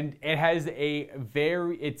 And it has a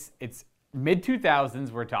it's mid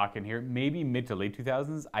 2000s we're talking here, maybe mid to late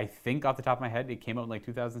 2000s. I think off the top of my head it came out in like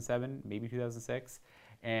 2007, maybe 2006,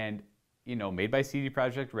 and made by CD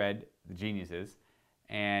Projekt Red, the geniuses,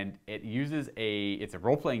 and it's a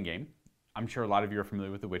role-playing game. I'm sure a lot of you are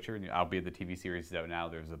familiar with The Witcher, albeit the TV series is out now.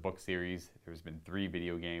 There's a book series. There's been 3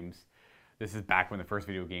 video games. This is back when the first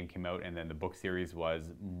video game came out, and then the book series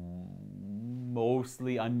was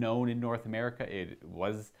mostly unknown in North America. It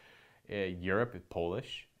was Europe,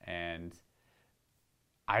 Polish, and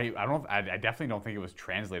I definitely don't think it was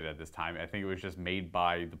translated at this time. I think it was just made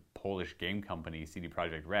by the Polish game company CD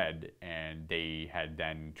Projekt Red, and they had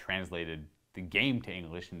then translated the game to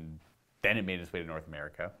English, and then it made its way to North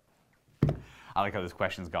America. I like how this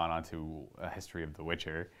question's gone on to a history of The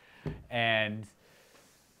Witcher. And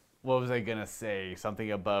what was I gonna say?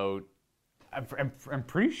 Something about I'm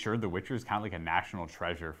pretty sure The Witcher is kind of like a national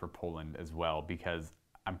treasure for Poland as well, because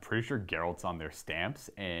I'm pretty sure Geralt's on their stamps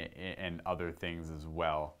and other things as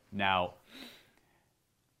well. Now,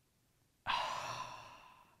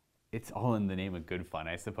 it's all in the name of good fun,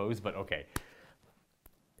 I suppose, but okay.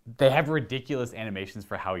 They have ridiculous animations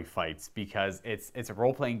for how he fights, because it's a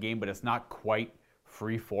role-playing game, but it's not quite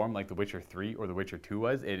free-form like The Witcher 3 or The Witcher 2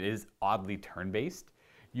 was. It is oddly turn-based.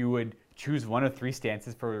 You would choose one of 3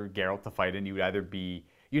 stances for Geralt to fight in. You'd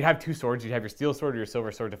have 2 swords. You'd have your steel sword or your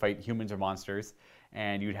silver sword to fight humans or monsters,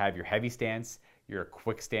 and you'd have your heavy stance, your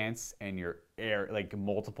quick stance, and your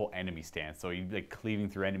multiple enemy stance. So you'd be cleaving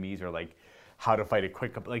through enemies, or how to fight a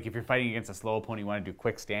quick, if you're fighting against a slow opponent, you want to do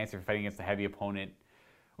quick stance. If you're fighting against a heavy opponent,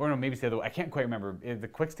 or no, maybe it's the other way. I can't quite remember. If the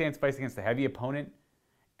quick stance fights against the heavy opponent,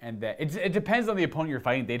 and it depends on the opponent you're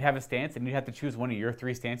fighting. They'd have a stance, and you'd have to choose one of your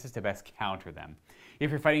 3 stances to best counter them. If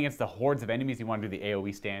you're fighting against the hordes of enemies, you want to do the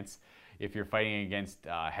AoE stance. If you're fighting against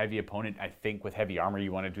a heavy opponent, I think with heavy armor,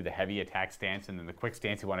 you want to do the heavy attack stance, and then the quick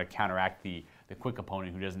stance, you want to counteract the quick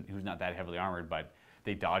opponent who's not that heavily armored, but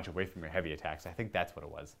they dodge away from your heavy attacks. I think that's what it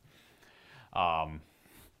was.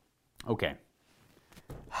 Okay.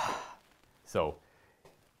 So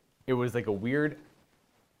it was like a weird.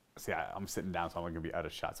 See, I'm sitting down, so I'm going to be out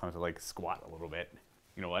of shot. So I'm going to squat a little bit.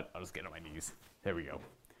 You know what? I'll just get on my knees. There we go.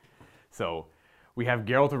 So we have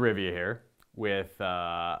Geralt of Rivia here with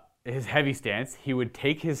his heavy stance. He would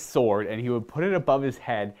take his sword and he would put it above his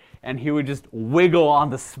head, and he would just wiggle on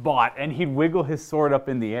the spot, and he'd wiggle his sword up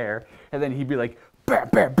in the air, and then he'd be like, bam,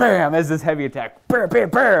 bam, bam, as this heavy attack, bam, bam,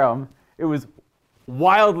 bam. It was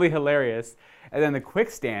wildly hilarious. And then the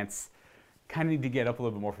quick stance, kind of need to get up a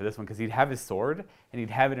little bit more for this one, because he'd have his sword and he'd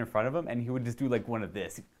have it in front of him, and he would just do one of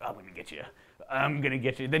this. I'm gonna get you. I'm gonna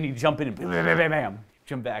get you. Then he'd jump in and bam, bam, bam, bam.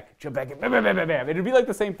 Jump back, and bam, bam, bam, bam, bam. It'd be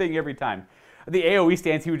the same thing every time. The AoE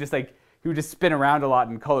stance, he would just spin around a lot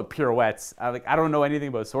and call it pirouettes. I don't know anything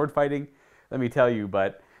about sword fighting, let me tell you,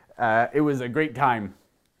 but it was a great time.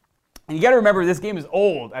 And you got to remember, this game is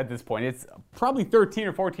old at this point. It's probably 13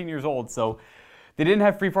 or 14 years old, so they didn't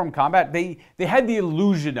have freeform combat. They had the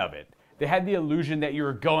illusion of it. They had the illusion that you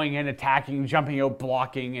were going in, attacking, jumping out,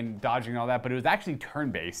 blocking, and dodging and all that, but it was actually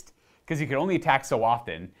turn-based, because you could only attack so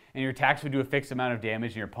often, and your attacks would do a fixed amount of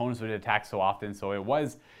damage, and your opponents would attack so often, so it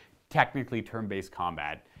was technically turn-based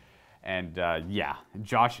combat. And yeah,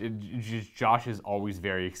 Josh is always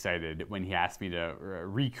very excited when he asks me to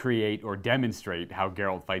recreate or demonstrate how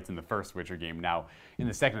Geralt fights in the first Witcher game. Now, in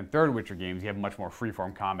the second and third Witcher games, you have much more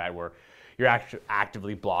freeform combat where you're actually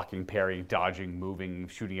actively blocking, parrying, dodging, moving,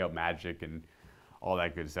 shooting out magic, and all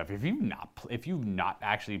that good stuff. If you've not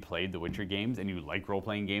actually played the Witcher games and you like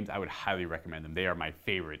role-playing games, I would highly recommend them. They are my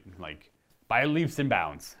favorite, by leaps and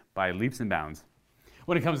bounds. By leaps and bounds.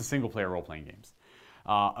 When it comes to single-player role-playing games.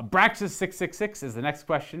 Abraxas666 is the next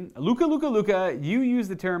question. Luca, you use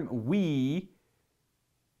the term we,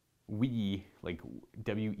 like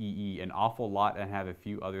W-E-E, an awful lot, and have a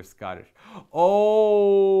few other Scottish.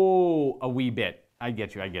 Oh, a wee bit. I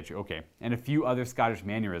get you, okay. And a few other Scottish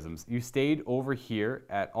mannerisms. You stayed over here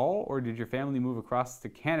at all, or did your family move across to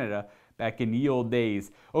Canada back in the old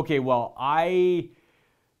days? Okay, well, I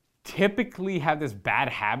typically have this bad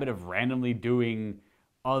habit of randomly doing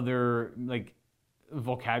other,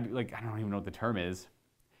 vocabulary, I don't even know what the term is.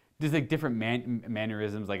 Just different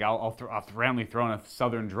mannerisms. I'll randomly throw in a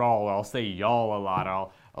southern drawl. I'll say y'all a lot.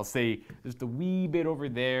 I'll say just a wee bit over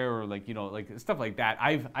there, or stuff like that.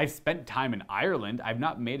 I've spent time in Ireland. I've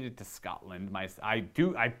not made it to Scotland. My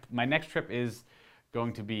next trip is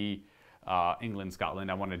going to be England,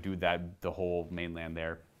 Scotland. I want to do the whole mainland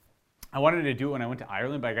there. I wanted to do it when I went to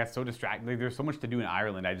Ireland, but I got so distracted. There's so much to do in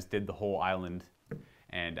Ireland. I just did the whole island.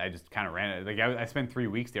 And I just kind of ran it. I spent 3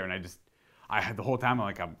 weeks there, and the whole time I'm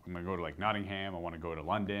like, I'm gonna go to like Nottingham. I want to go to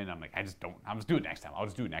London. I'm like, I'll just do it next time. I'll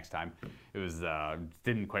just do it next time. It was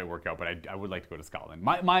didn't quite work out, but I would like to go to Scotland.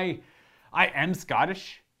 I am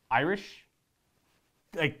Scottish, Irish,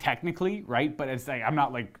 like technically, right? But it's like I'm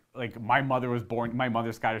not like my mother's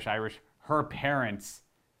Scottish Irish. Her parents,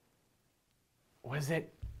 was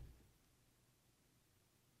it?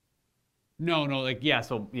 No, like, yeah,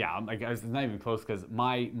 so, yeah, like, it's not even close, because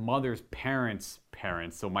my mother's parents,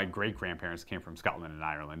 so my great-grandparents came from Scotland and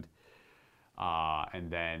Ireland, and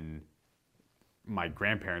then my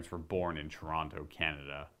grandparents were born in Toronto,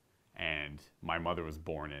 Canada, and my mother was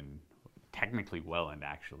born in, technically, Welland,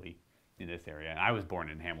 actually, in this area, and I was born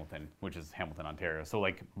in Hamilton, which is Hamilton, Ontario, so,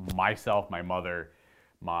 like, myself, my mother's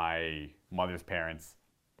parents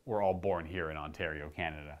were all born here in Ontario,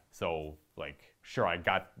 Canada, so, like, sure, I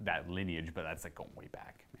got that lineage, but that's like going way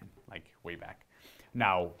back, man, like way back.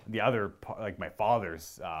 Now, the other, like my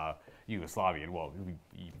father's Yugoslavian, well,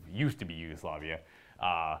 he used to be Yugoslavia,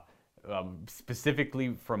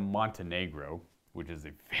 specifically from Montenegro, which is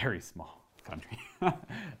a very small country,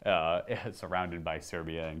 surrounded by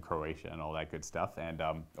Serbia and Croatia and all that good stuff, and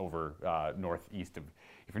over northeast of,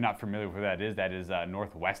 if you're not familiar with what that is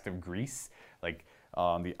northwest of Greece, like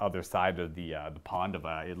on the other side of the pond of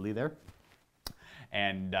Italy there.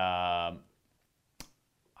 And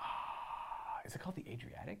is it called the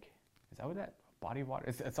Adriatic? Is that what that body of water?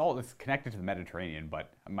 It's connected to the Mediterranean,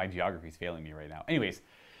 but my geography is failing me right now. Anyways,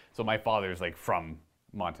 so my father's like from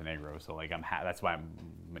Montenegro, so like that's why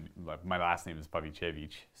my last name is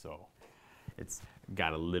Pavicevic, so it's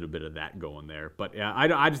got a little bit of that going there. But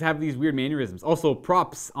I just have these weird mannerisms. Also,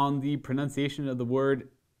 props on the pronunciation of the word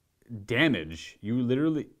damage. You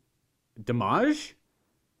literally damage.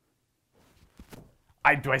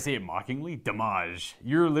 Do I say it mockingly? Damage.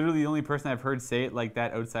 You're literally the only person I've heard say it like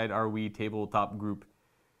that outside our wee tabletop group.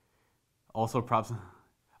 Also, props.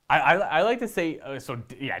 I like to say,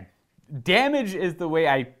 damage is the way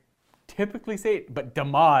I typically say it, but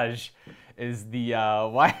damage is the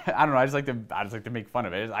why. I don't know. I just like to make fun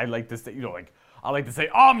of it. I like to say, I like to say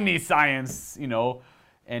omniscience,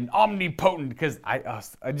 and omnipotent, because I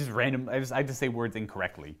just say words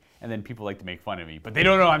incorrectly, and then people like to make fun of me, but they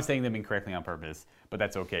don't know I'm saying them incorrectly on purpose. But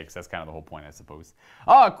that's okay, because that's kind of the whole point, I suppose.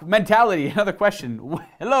 Mentality, another question.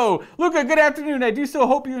 Hello, Luca, good afternoon. I do so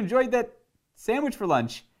hope you enjoyed that sandwich for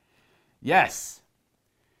lunch. Yes.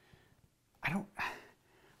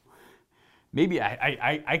 Maybe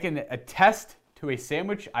I can attest to a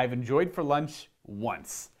sandwich I've enjoyed for lunch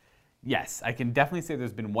once. Yes, I can definitely say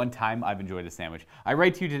there's been one time I've enjoyed a sandwich. I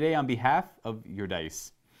write to you today on behalf of your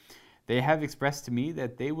dice. They have expressed to me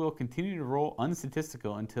that they will continue to roll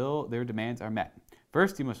unstatistical until their demands are met.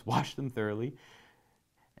 First, you must wash them thoroughly.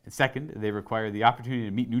 Second, they require the opportunity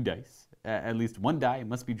to meet new dice. At least one die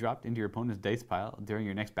must be dropped into your opponent's dice pile during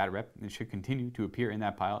your next battle rep, and it should continue to appear in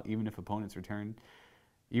that pile even if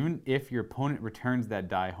your opponent returns that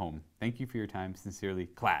die home. Thank you for your time. Sincerely,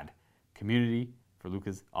 Clad. Community for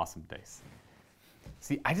Luca's awesome dice.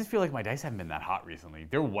 See, I just feel like my dice haven't been that hot recently.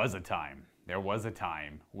 There was a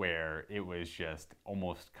time where it was just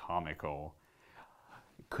almost comical.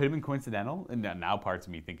 It could have been coincidental, and now parts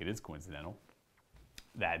of me think it is coincidental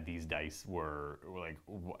that these dice were like,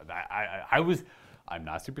 I'm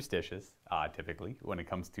not superstitious, typically, when it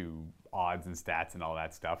comes to odds and stats and all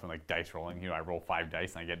that stuff, and like dice rolling. I roll 5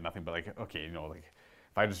 dice and I get nothing but like, okay,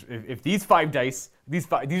 if these 5 dice, these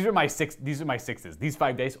are my sixes. These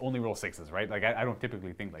 5 dice only roll 6s, right? Like I don't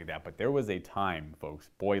typically think like that, but there was a time, folks.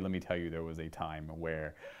 Boy, let me tell you, there was a time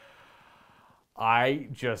where I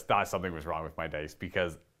just thought something was wrong with my dice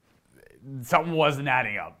because something wasn't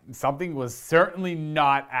adding up. Something was certainly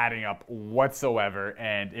not adding up whatsoever,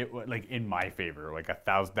 and it was like in my favor, like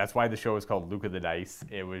 1,000. That's why the show is called Luca the Dice.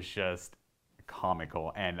 It was just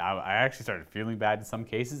comical, and I actually started feeling bad in some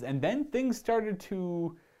cases, and then things started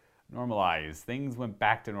to normalize. Things went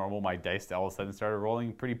back to normal. My dice all of a sudden started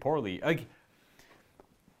rolling pretty poorly. Like,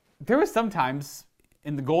 there was sometimes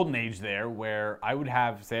in the golden age there where I would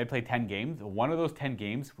have, say I'd play 10 games, one of those 10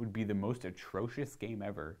 games would be the most atrocious game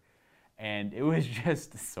ever. And it was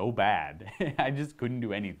just so bad. I just couldn't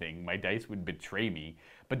do anything. My dice would betray me.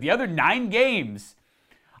 But the other 9 games,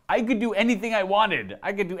 I could do anything I wanted.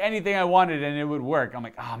 And it would work. I'm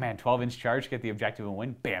like, oh man, 12-inch charge, get the objective and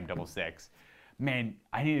win. Bam, double 6. Man,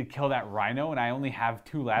 I need to kill that rhino and I only have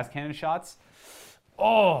 2 last cannon shots.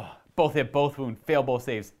 Oh, both hit, both wound, fail both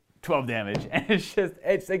saves, 12 damage. And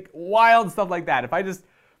it's like wild stuff like that. If I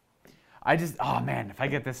just, oh man, if I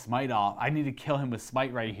get this smite off, I need to kill him with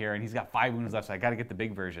smite right here, and he's got 5 wounds left, so I gotta get the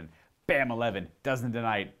big version. Bam, 11, doesn't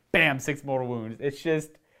deny it. Bam, 6 mortal wounds.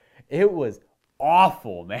 It was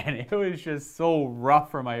awful, man. It was just so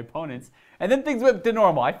rough for my opponents. And then things went to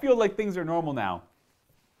normal. I feel like things are normal now.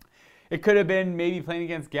 It could have been maybe playing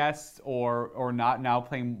against guests or not now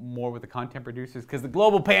playing more with the content producers because the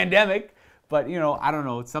global pandemic. But, you know, I don't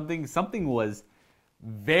know. Something was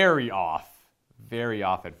very off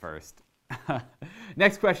at first.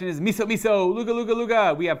 Next question is Miso,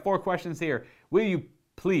 Luga. We have 4 questions here. Will you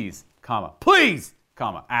please,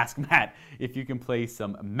 ask Matt if you can play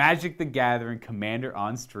some Magic the Gathering Commander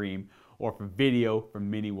on stream or for video from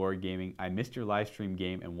Mini Wargaming. I missed your live stream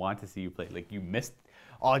game and want to see you play. Like, you missed.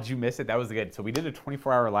 Oh, did you miss it? That was good. So we did a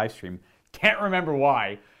 24-hour live stream. Can't remember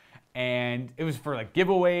why. And it was for like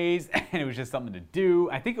giveaways, and it was just something to do.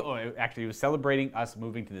 I think actually it was celebrating us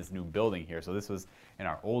moving to this new building here. So this was in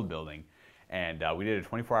our old building. And we did a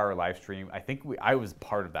 24-hour live stream. I think I was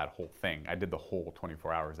part of that whole thing. I did the whole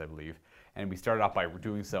 24 hours, I believe. And we started off by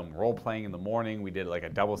doing some role-playing in the morning. We did like a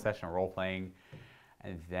double session of role-playing.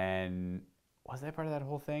 And then, was I part of that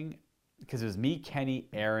whole thing? Because it was me, Kenny,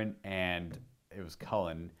 Aaron, and it was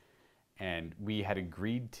Cullen. And we had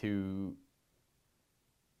agreed to...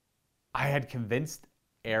 I had convinced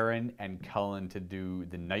Aaron and Cullen to do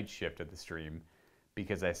the night shift at the stream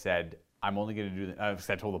because I said, I'm only going to do the,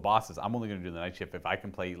 I told the bosses, I'm only going to do the night shift if I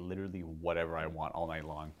can play literally whatever I want all night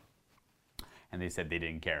long. And they said they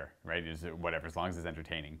didn't care, right? Just whatever, as long as it's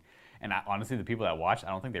entertaining. And honestly, the people that watched, I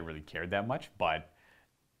don't think they really cared that much, but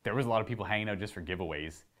there was a lot of people hanging out just for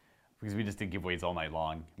giveaways because we just did giveaways all night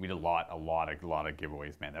long. We did a lot of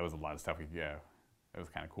giveaways, man. That was a lot of stuff. It was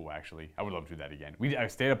kind of cool, actually. I would love to do that again. I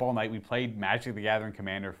stayed up all night. We played Magic the Gathering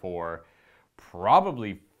Commander for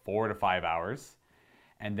probably 4 to 5 hours.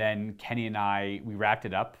 And then Kenny and we wrapped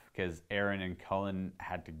it up because Aaron and Cullen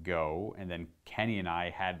had to go. And then Kenny and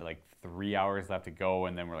I had like 3 hours left to go.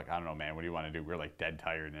 And then we're like, I don't know, man, what do you want to do? We're like dead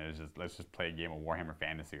tired. And it was just, let's just play a game of Warhammer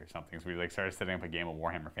Fantasy or something. So we like started setting up a game of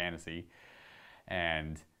Warhammer Fantasy.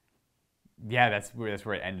 And yeah, that's where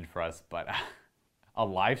it ended for us. But... a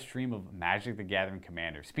live stream of Magic the Gathering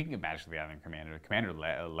Commander. Speaking of Magic the Gathering Commander, Commander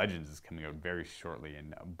Legends is coming out very shortly,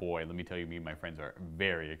 and boy, let me tell you, me and my friends are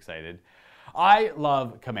very excited. I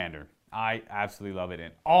love Commander. I absolutely love it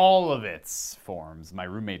in all of its forms. My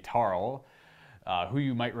roommate Tarl, who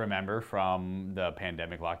you might remember from the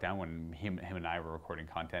pandemic lockdown when him and I were recording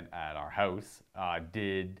content at our house,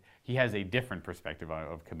 he has a different perspective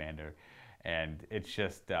of Commander, and it's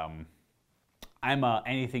just... I'm a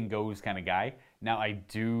anything goes kind of guy. Now I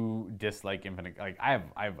do dislike Infinite. Like I have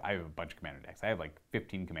a bunch of Commander decks. I have like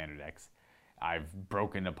 15 Commander decks. I've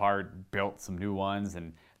broken apart, built some new ones,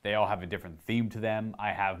 and they all have a different theme to them. I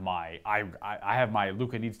have my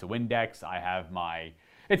Luka Needs to Win decks. I have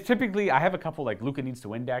a couple like Luka Needs to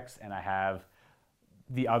Win decks, and I have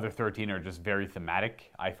the other 13 are just very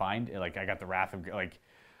thematic. I find like I got the Wrath of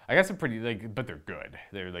I got some pretty but they're good.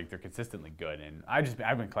 They're consistently good, and I've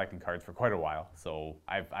been collecting cards for quite a while, so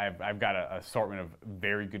I've got an assortment of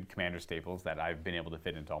very good Commander staples that I've been able to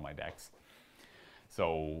fit into all my decks.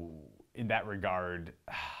 So in that regard,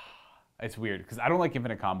 it's weird because I don't like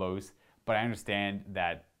infinite combos, but I understand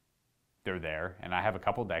that they're there, and I have a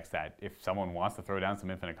couple decks that if someone wants to throw down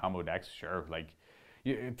some infinite combo decks, sure. Like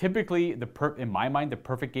typically, in my mind, the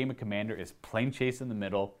perfect game of Commander is Plane Chase in the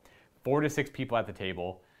middle, 4 to 6 people at the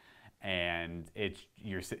table. And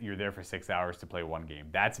you're there for 6 hours to play one game.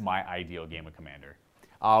 That's my ideal game of Commander.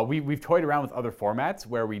 We've toyed around with other formats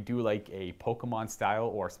where we do like a Pokemon style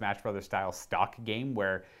or Smash Brothers style stock game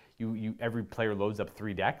where every player loads up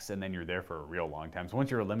 3 decks and then you're there for a real long time. So once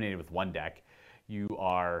you're eliminated with one deck, you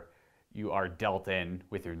are dealt in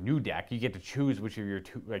with your new deck. You get to choose which of your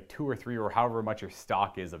 2 or 3 or however much your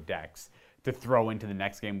stock is of decks to throw into the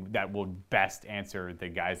next game that will best answer the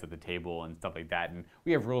guys at the table and stuff like that. And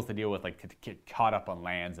we have rules to deal with, like to get caught up on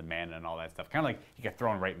lands and mana and all that stuff. Kind of like you get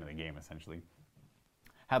thrown right into the game, essentially.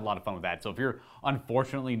 Had a lot of fun with that. So if you're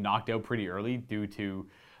unfortunately knocked out pretty early due to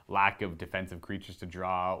lack of defensive creatures to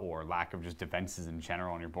draw or lack of just defenses in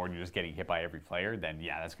general on your board and you're just getting hit by every player, then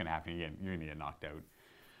yeah, that's going to happen. You're going to get knocked out.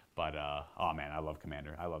 But, oh man, I love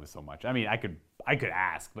Commander. I love it so much. I mean, I could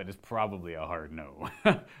ask, but it's probably a hard no.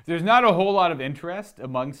 There's not a whole lot of interest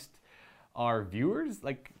amongst our viewers.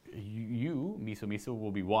 Like you, Miso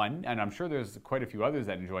will be one, and I'm sure there's quite a few others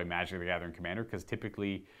that enjoy Magic the Gathering Commander because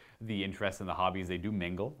typically the interest in the hobbies, they do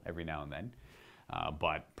mingle every now and then,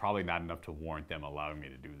 but probably not enough to warrant them allowing me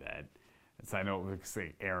to do that. So I know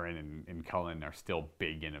like Aaron and Cullen are still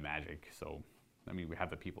big into Magic, so... I mean, we have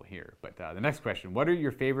the people here. But the next question, what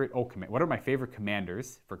are my favorite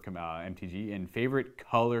commanders for MTG and favorite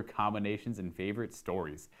color combinations and favorite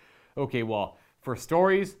stories? Okay, well, for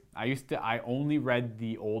stories, I only read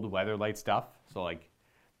the old Weatherlight stuff. So like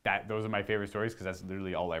those are my favorite stories because that's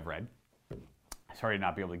literally all I've read. Sorry to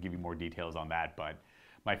not be able to give you more details on that, but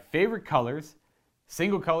my favorite colors,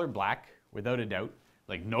 single color, black, without a doubt.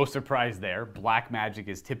 Like, no surprise there. Black magic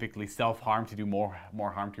is typically self-harm to do more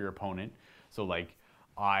harm to your opponent. So, like,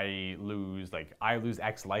 I lose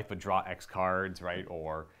X life but draw X cards, right?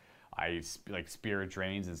 Or I, like, spirit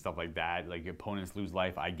drains and stuff like that. Like, opponents lose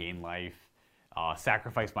life, I gain life.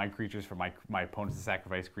 Sacrifice my creatures for my opponents to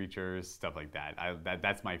sacrifice creatures, stuff like that.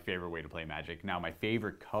 That's my favorite way to play Magic. Now, my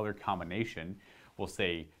favorite color combination, we'll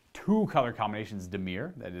say 2 color combinations,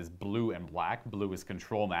 Dimir, that is blue and black. Blue is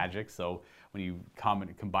control magic, so when you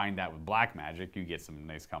combine that with black magic, you get some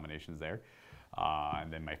nice combinations there.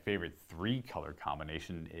 And then my favorite 3 color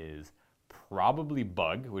combination is probably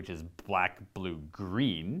Bug, which is black, blue,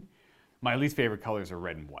 green. My least favorite colors are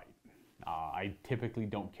red and white. I typically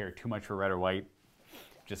don't care too much for red or white,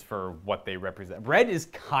 just for what they represent. Red is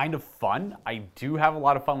kind of fun. I do have a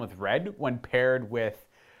lot of fun with red when paired with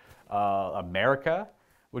America,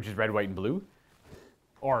 which is red, white, and blue.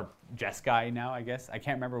 Or Jeskai now, I guess. I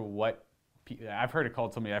can't remember what. I've heard it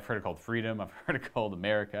called something. I've heard it called Freedom. I've heard it called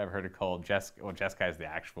America. I've heard it called Jeskai. Well, Jeskai is the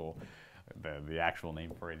actual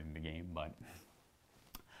name for it in the game, but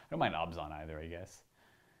I don't mind Abzan either, I guess.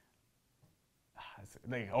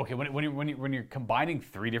 Like, okay, when you're combining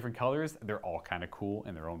 3 different colors, they're all kind of cool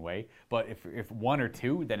in their own way. But if 1 or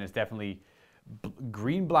 2, then it's definitely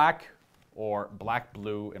green, black, or black,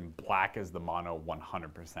 blue, and black is the mono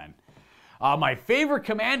 100%. My favorite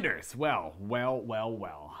commanders, well.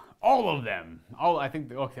 All of them. All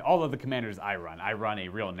of the commanders I run. I run a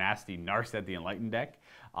real nasty Narset the Enlightened deck.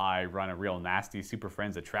 I run a real nasty Super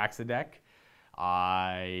Friends Atraxa deck.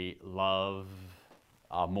 I love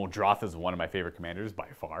Muldrotha is one of my favorite commanders by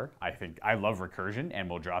far. I love Recursion, and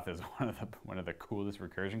Muldrotha is one of the coolest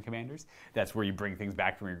Recursion commanders. That's where you bring things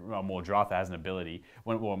back from Muldrotha has an ability.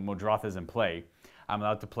 When Muldrotha is in play, I'm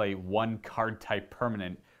allowed to play 1 card type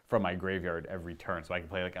permanent from my graveyard every turn. So I can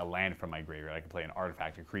play like a land from my graveyard. I can play an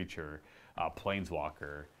artifact, a creature,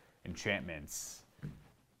 planeswalker, enchantments. Is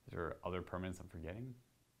there other permanents I'm forgetting?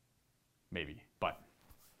 Maybe, but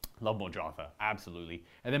love Muldrotha, absolutely.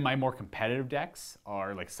 And then my more competitive decks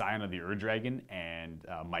are like Scion of the Ur-Dragon and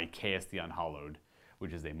Mycaius the Unhallowed,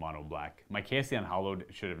 which is a mono black. Mycaius the Unhallowed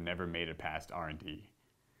should have never made it past R&D.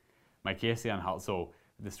 Mycaius the Unhallowed, so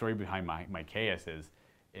the story behind Mycaius is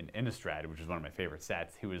in Innistrad, which is one of my favorite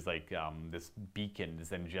sets. He was like this beacon,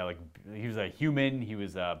 this angelic, he was a human, he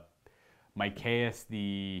was Mycaius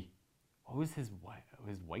the, what was his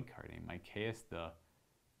white card name? Mycaius the,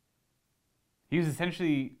 he was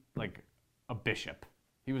essentially like a bishop.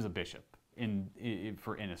 He was a bishop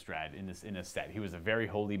for Innistrad in this set. He was a very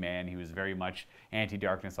holy man. He was very much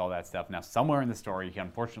anti-darkness, all that stuff. Now, somewhere in the story, he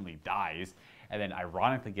unfortunately dies, and then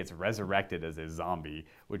ironically gets resurrected as a zombie,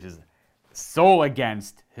 which is so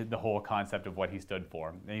against the whole concept of what he stood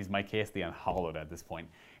for. And he's Mycaius the Unhallowed at this point.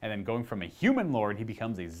 And then going from a human lord, he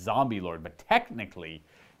becomes a zombie lord. But technically,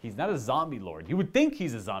 he's not a zombie lord. You would think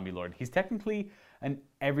he's a zombie lord. He's technically an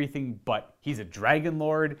everything but. He's a dragon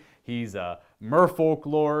lord. He's a merfolk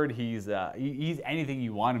lord. He's anything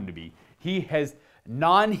you want him to be. He has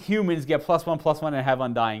non-humans get +1/+1 and have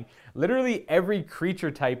Undying. Literally every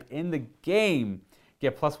creature type in the game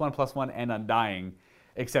get +1/+1 and Undying,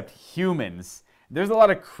 except humans. There's a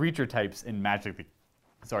lot of creature types in Magic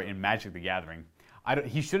the Gathering.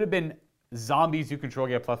 He should have been zombies you control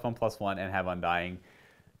get +1/+1 and have Undying.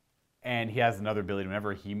 And he has another ability, whenever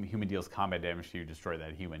a human deals combat damage to you, destroy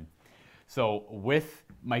that human. So with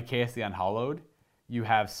Mycaius the Unhallowed, you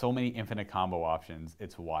have so many infinite combo options.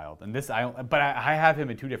 It's wild. And I have him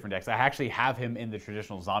in 2 different decks. I actually have him in the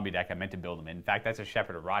traditional zombie deck I meant to build him in. In fact, that's a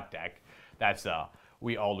Shepherd of Rot deck. That's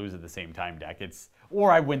we all lose at the same time deck.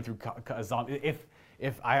 Or I win through zombie.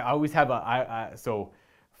 If I always have so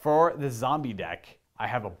for the zombie deck, I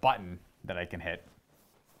have a button that I can hit.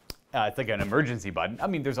 It's like an emergency button. I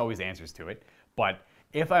mean, there's always answers to it. But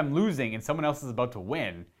if I'm losing and someone else is about to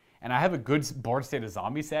win, and I have a good board state of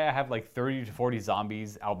zombies, say I have like 30 to 40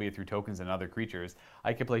 zombies, albeit through tokens and other creatures,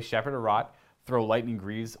 I can play Shepherd of Rot, throw Lightning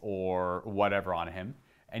Greaves or whatever on him,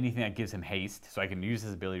 anything that gives him haste, so I can use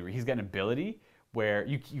his ability. He's got an ability where,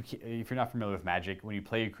 if you're not familiar with Magic, when you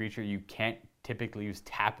play a creature, you can't typically use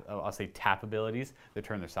tap abilities the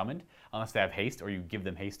turn they're summoned, unless they have haste or you give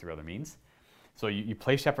them haste through other means. So you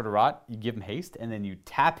play Shepherd of Rot, you give him haste, and then you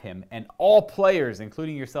tap him, and all players,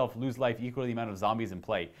 including yourself, lose life equal to the amount of zombies in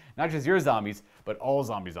play. Not just your zombies, but all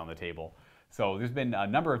zombies on the table. So there's been a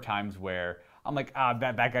number of times where I'm like,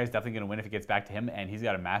 that guy's definitely going to win if it gets back to him, and he's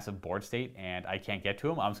got a massive board state, and I can't get to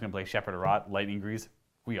him. I'm just going to play Shepherd of Rot, Lightning Greaves.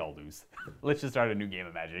 We all lose. Let's just start a new game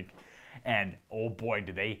of Magic. And oh boy,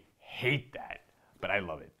 do they hate that. But I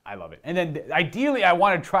love it. I love it. And then ideally, I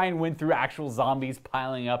want to try and win through actual zombies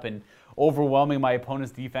piling up and overwhelming my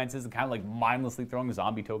opponent's defenses and kind of like mindlessly throwing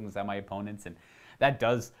zombie tokens at my opponents. And that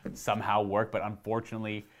does somehow work. But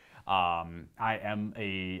unfortunately, I am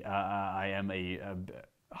a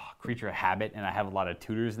creature of habit, and I have a lot of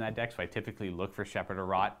tutors in that deck, so I typically look for Shepherd of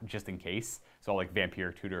Rot just in case. So I'll like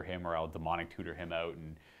Vampiric Tutor him, or I'll Demonic Tutor him out,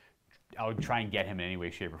 and I'll try and get him in any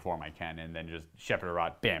way, shape, or form I can, and then just Shepherd of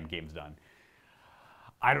Rot, bam, game's done.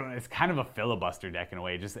 I don't know. It's kind of a filibuster deck in a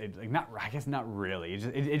way. I guess not really.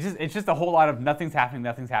 It's just a whole lot of nothing's happening.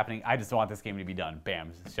 I just want this game to be done.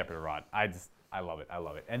 Bam, Shepherd of Rot. I love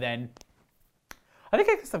it. And then I think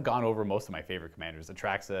I guess I've gone over most of my favorite commanders.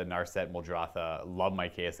 Atraxa, Narset, Muldrotha. Love my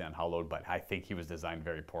KSA Unhallowed, but I think he was designed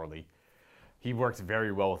very poorly. He works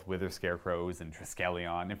very well with Wither Scarecrows and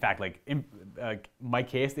Triskelion. In fact, my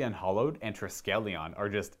KSA Unhallowed and Triskelion are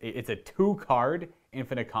just, it's a 2-card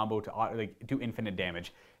infinite combo to do infinite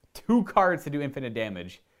damage. 2 cards to do infinite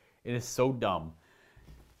damage. It is so dumb.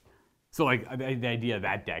 So the idea of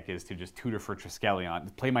that deck is to just tutor for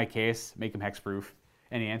Triskelion, play my case, make him hexproof.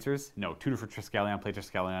 Any answers? No. Tutor for Triskelion, play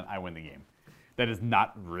Triskelion, I win the game. That is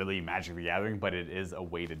not really Magic the Gathering, but it is a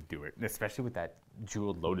way to do it. And especially with that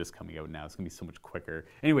Jeweled Lotus coming out now. It's going to be so much quicker.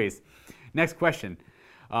 Anyways, next question.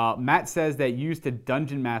 Matt says that you used to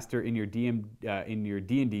Dungeon Master in your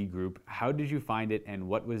D&D group. How did you find it, and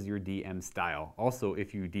what was your DM style? Also,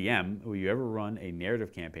 if you DM, will you ever run a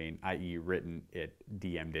narrative campaign, i.e. written it,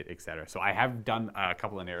 DM'd it, etc.? So I have done a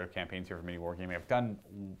couple of narrative campaigns here for Mini Wargaming. I've done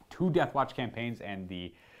 2 Deathwatch campaigns and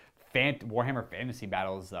the Warhammer Fantasy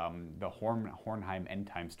Battles, the Hornheim End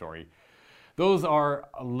Time story. Those are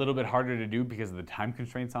a little bit harder to do because of the time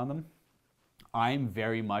constraints on them. I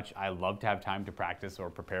love to have time to practice or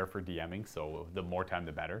prepare for DMing, so the more time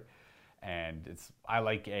the better. And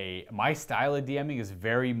my style of DMing is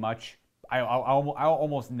very much, I'll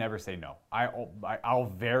almost never say no.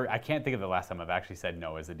 I can't think of the last time I've actually said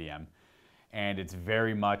no as a DM. And it's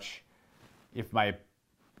very much,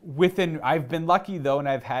 I've been lucky though, and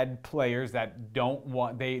I've had players that don't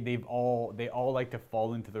want, they all like to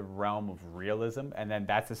fall into the realm of realism, and then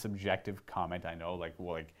that's a subjective comment. I know,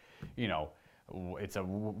 it's a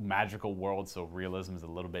magical world, so realism is a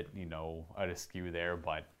little bit, out of skew there.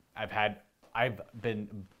 But I've been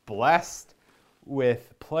blessed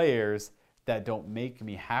with players that don't make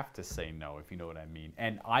me have to say no, if you know what I mean.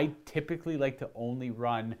 And I typically like to only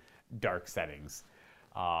run dark settings.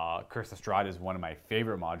 Curse of Strahd is one of my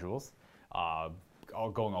favorite modules,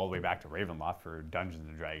 going all the way back to Ravenloft for Dungeons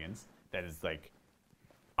 & Dragons. That is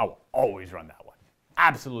I'll always run that one.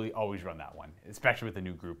 Absolutely always run that one, especially with the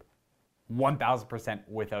new group. 1000%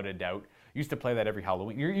 without a doubt. Used to play that every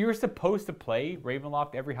Halloween. You're supposed to play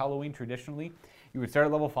Ravenloft every Halloween traditionally. You would start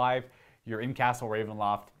at level 5, you're in Castle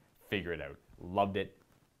Ravenloft, figure it out. Loved it.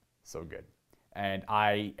 So good. And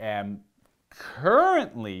I am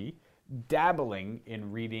currently dabbling in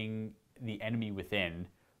reading The Enemy Within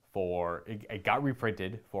it got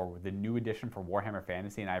reprinted for the new edition for Warhammer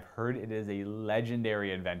Fantasy, and I've heard it is a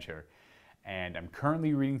legendary adventure. And I'm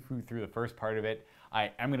currently reading through the first part of it.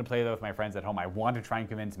 I am going to play that with my friends at home. I want to try and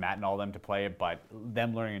convince Matt and all them to play it, but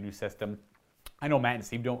them learning a new system, I know Matt and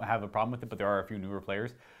Steve don't have a problem with it, but there are a few newer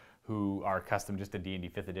players who are accustomed just to D&D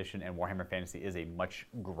 5th edition, and Warhammer Fantasy is a much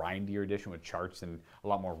grindier edition with charts and a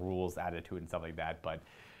lot more rules added to it and stuff like that. But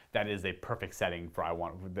that is a perfect setting for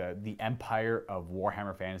the Empire of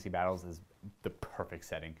Warhammer Fantasy Battles is the perfect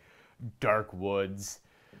setting. Dark woods.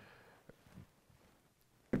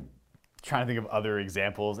 Trying to think of other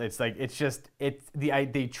examples. They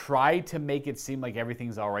try to make it seem like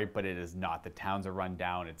everything's all right, but it is not. The towns are run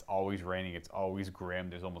down. It's always raining. It's always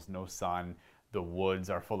grim. There's almost no sun. The woods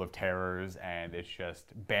are full of terrors, and it's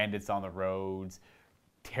just bandits on the roads,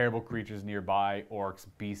 terrible creatures nearby, orcs,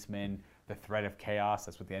 beastmen, the threat of chaos.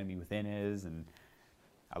 That's what The Enemy Within is, and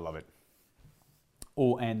I love it.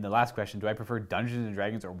 Oh, and the last question, do I prefer Dungeons &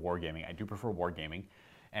 Dragons or Wargaming? I do prefer Wargaming.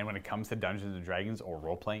 And when it comes to Dungeons & Dragons or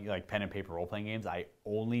role-playing, like pen and paper role-playing games, I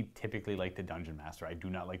only typically like the Dungeon Master. I do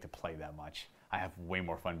not like to play that much. I have way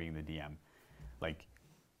more fun being the DM.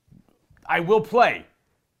 I will play,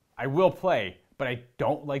 but I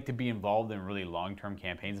don't like to be involved in really long-term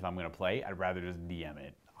campaigns if I'm going to play. I'd rather just DM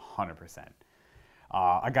it 100%.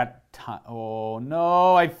 I got time. Oh,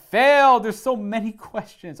 no, I failed. There's so many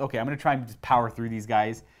questions. Okay, I'm going to try and just power through these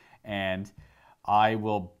guys, and I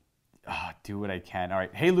will do what I can. All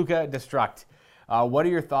right. Hey, Luca Destruct. What are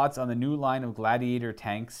your thoughts on the new line of Gladiator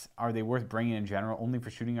tanks? Are they worth bringing in general, only for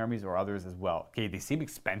shooting armies or others as well? Okay, they seem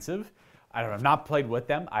expensive. I've not played with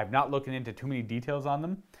them. I've not looked into too many details on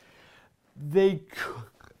them.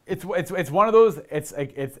 It's one of those. It's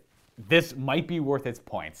like this might be worth its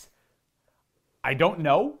points. I don't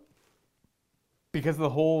know because the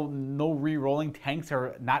whole no re-rolling tanks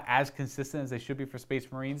are not as consistent as they should be for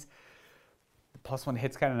Space Marines. The +1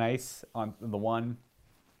 hit's kind of nice on the one.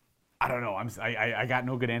 I don't know. I got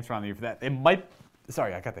no good answer on you for that. It might.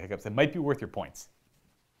 Sorry, I got the hiccups. It might be worth your points,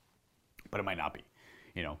 but it might not be.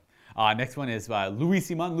 You know. Next one is Luis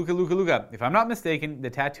Simon, Luca. If I'm not mistaken, the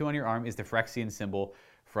tattoo on your arm is the Phyrexian symbol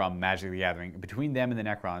from Magic the Gathering. Between them and the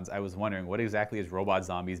Necrons, I was wondering what exactly is robot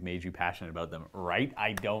zombies made you passionate about them, right?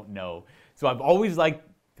 I don't know. So I've always liked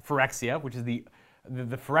Phyrexia, which is the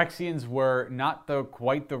Phyrexians were not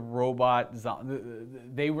quite the robot.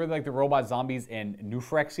 They were like the robot zombies in New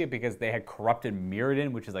Phyrexia because they had corrupted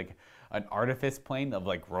Mirrodin, which is like an artifice plane of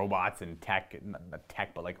like robots and tech, not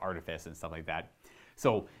tech, but like artifice and stuff like that.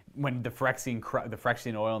 So when the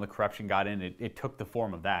Phyrexian oil and the corruption got in, it took the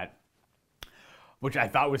form of that, which I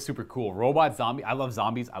thought was super cool. Robot zombie. I love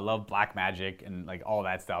zombies. I love black magic and like all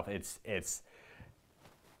that stuff.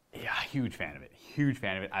 Yeah, huge fan of it. Huge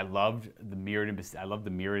fan of it. I loved the Mirrodin. I loved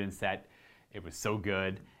the Mirrodin set. It was so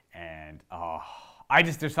good, and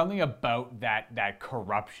there's something about that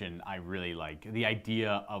corruption I really like. The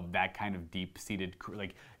idea of that kind of deep-seated,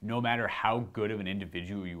 like no matter how good of an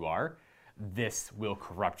individual you are, this will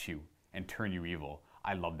corrupt you and turn you evil.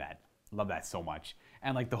 I love that. Love that so much.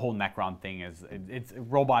 And like the whole Necron thing is, it's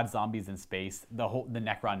robot zombies in space. The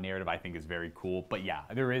Necron narrative I think is very cool. But yeah,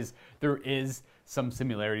 there is some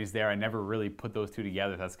similarities there. I never really put those two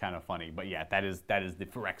together. That's kind of funny. But yeah, that is the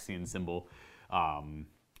Phyrexian symbol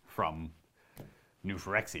from New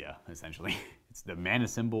Phyrexia, essentially. It's the mana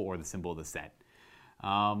symbol or the symbol of the set.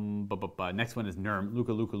 Next one is Nurm.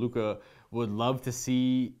 Luca would love to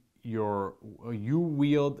see you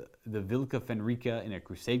wield the Vilka Fenrica in a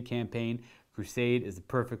Crusade campaign. Crusade is the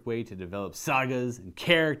perfect way to develop sagas and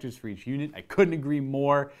characters for each unit. I couldn't agree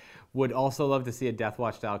more. Would also love to see a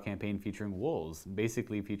Deathwatch style campaign featuring wolves.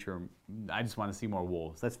 Basically I just want to see more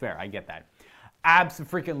wolves. That's fair, I get that.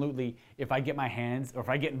 Abso-freaking-lutely, if I get my hands, or if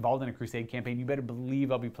I get involved in a Crusade campaign, you better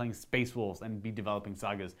believe I'll be playing Space Wolves and be developing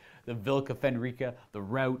sagas. The Vilka Fenrica, the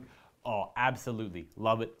Rout. Oh, absolutely.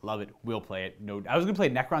 Love it. Will play it. No, I was going to play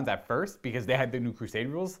Necrons at first because they had the new Crusade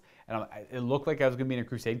rules. And it looked like I was going to be in a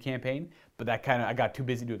Crusade campaign. But I got too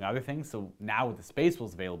busy doing other things. So now with the Space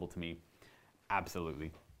Wolves available to me,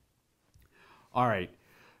 absolutely. All right.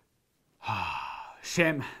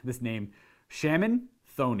 This name. Shaman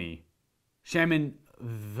Thony. Shaman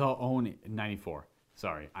Thony 94.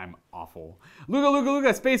 Sorry, I'm awful.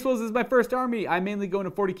 Luca, Space Wolves is my first army. I mainly go into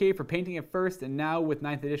 40k for painting at first, and now with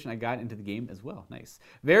 9th edition, I got into the game as well. Nice.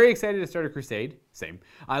 Very excited to start a Crusade. Same.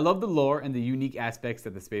 I love the lore and the unique aspects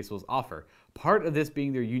that the Space Wolves offer. Part of this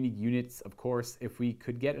being their unique units, of course. If we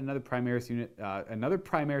could get another Primaris unit, another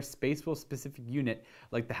Primaris Space Wolf specific unit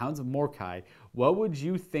like the Hounds of Mordecai, what would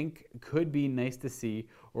you think could be nice to see,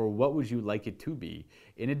 or what would you like it to be?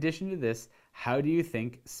 In addition to this, how do you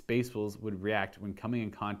think Space Wolves would react when coming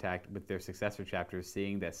in contact with their successor chapters,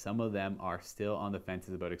 seeing that some of them are still on the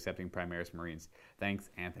fences about accepting Primaris Marines? Thanks,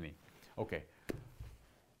 Anthony. Okay.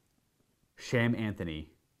 Sham Anthony.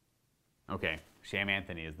 Okay, Sham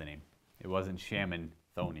Anthony is the name. It wasn't Shaman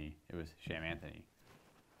Thony. It was Sham Anthony.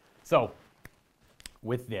 So,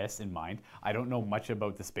 with this in mind, I don't know much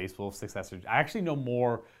about the Space Wolves successor. I actually know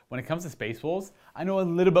more when it comes to Space Wolves. I know a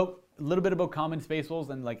little bit about common Space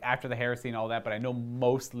Wolves and like after the Heresy and all that, but I know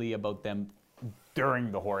mostly about them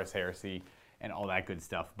during the Horus Heresy and all that good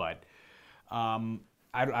stuff. But I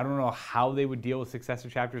don't know how they would deal with successor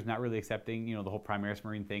chapters, not really accepting, the whole Primaris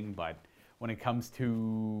Marine thing. But when it comes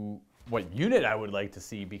to what unit I would like to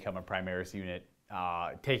see become a Primaris unit,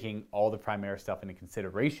 taking all the Primaris stuff into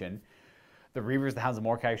consideration, the Reavers, the Hounds of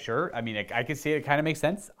Mordecai, sure. I mean, I could see it kind of makes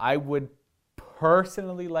sense. I would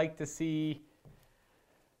personally like to see...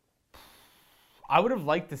 I would have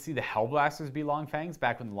liked to see the Hellblasters be Longfangs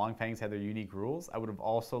back when the Longfangs had their unique rules. I would have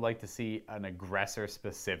also liked to see an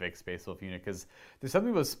aggressor-specific Space Wolf unit because there's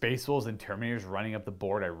something about Space Wolves and Terminators running up the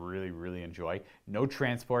board I really, really enjoy. No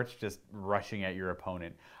transports, just rushing at your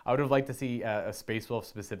opponent. I would have liked to see a Space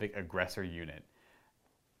Wolf-specific aggressor unit.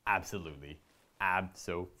 Absolutely.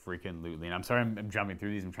 Abso-freaking-lutely. And I'm sorry I'm jumping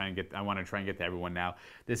through these. I want to try and get to everyone now.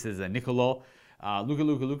 This is Nicolò.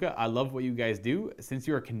 Luca, I love what you guys do. Since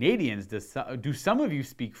you are Canadians, do some of you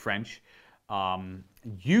speak French?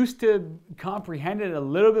 Used to comprehend it a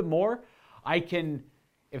little bit more.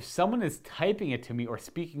 If someone is typing it to me or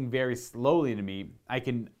speaking very slowly to me, I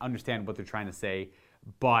can understand what they're trying to say,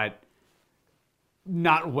 but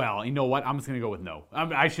not well. You know what? I'm just going to go with no.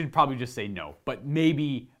 I should probably just say no, but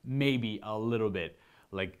maybe a little bit.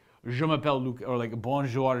 Like, Je m'appelle Luca, or like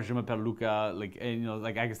bonjour, je m'appelle Luca. Like, and, you know,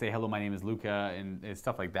 like I can say hello, my name is Luca, and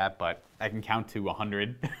stuff like that. But I can count to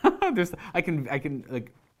 100. I can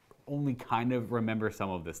like only kind of remember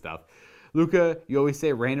some of this stuff. Luca, you always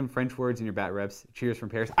say random French words in your bat reps. Cheers from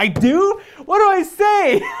Paris. I do? What do I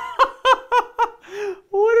say?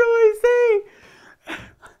 What do I say?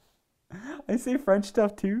 I say French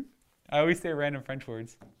stuff too. I always say random French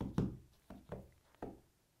words.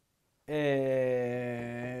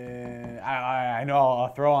 I know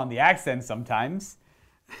I'll throw on the accent sometimes,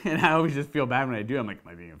 and I always just feel bad when I do. I'm like,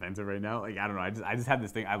 am I being offensive right now? Like, I don't know. I just have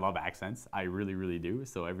this thing. I love accents. I really, really do.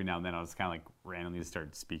 So every now and then I'll just kind of like randomly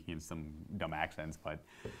start speaking in some dumb accents, but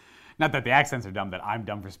not that the accents are dumb, that I'm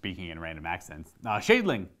dumb for speaking in random accents.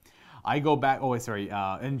 Shadling, I go back. Oh, sorry.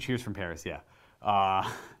 And cheers from Paris. Yeah.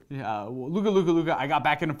 Luca, I got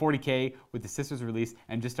back into 40K with the Sisters release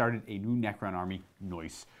and just started a new Necron army.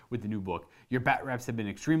 Nice. With the new book. Your bat reps have been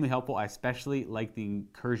extremely helpful. I especially like the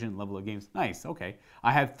incursion level of games. Nice, okay.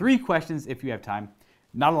 I have 3 questions if you have time.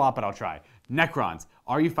 Not a lot, but I'll try. Necrons.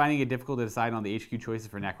 Are you finding it difficult to decide on the HQ choices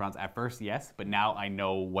for Necrons? At first, yes, but now I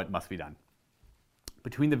know what must be done.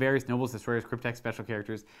 Between the various Nobles, Destroyers, Cryptek special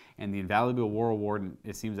characters, and the invaluable War Warden,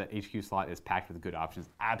 it seems that HQ slot is packed with good options.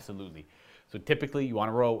 Absolutely. So typically, you want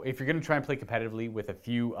to roll, if you're going to try and play competitively with a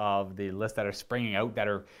few of the lists that are springing out that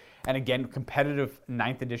are, and again, competitive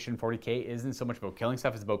 9th edition 40K isn't so much about killing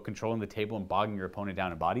stuff, it's about controlling the table and bogging your opponent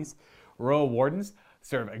down in bodies. Royal Wardens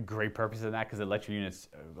serve a great purpose in that because it lets your units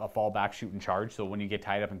fall back, shoot, and charge. So when you get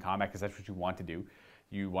tied up in combat, because that's what you want to do,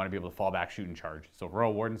 you want to be able to fall back, shoot, and charge. So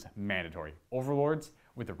Royal Wardens, mandatory. Overlords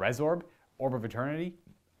with the Res Orb, Orb of Eternity,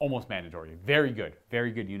 almost mandatory. Very good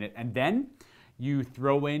unit. And then you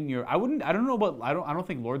throw in your, I don't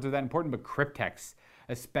think Lords are that important, but Cryptex,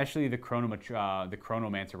 especially the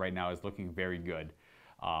Chronomancer right now is looking very good.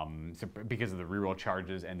 So because of the reroll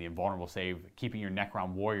charges and the invulnerable save, keeping your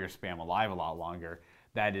Necron Warrior spam alive a lot longer.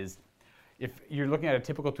 That is, if you're looking at a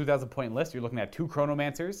typical 2,000 point list, you're looking at 2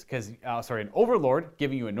 Chronomancers, an Overlord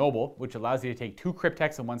giving you a Noble, which allows you to take 2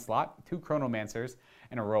 Cryptex in one slot, 2 Chronomancers,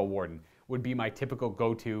 and a Royal Warden would be my typical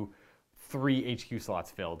go-to 3 HQ slots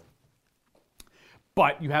filled.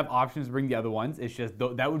 But you have options to bring the other ones. It's just,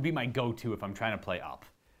 that would be my go-to if I'm trying to play up.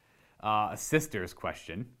 A Sisters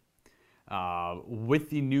question. With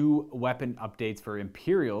the new weapon updates for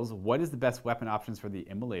Imperials, what is the best weapon options for the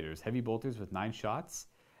Immolators? Heavy bolters with 9 shots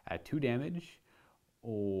at 2 damage,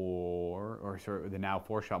 or the now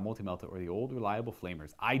 4-shot multi-melta, or the old reliable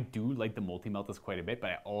flamers. I do like the multi-meltas quite a bit,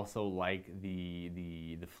 but I also like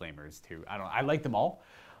the flamers too. I like them all.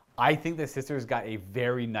 I think the Sisters got a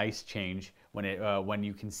very nice change when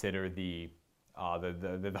you consider the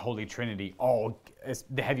Holy Trinity, all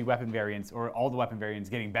the heavy weapon variants, or all the weapon variants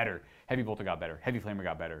getting better. Heavy bolter got better, heavy flamer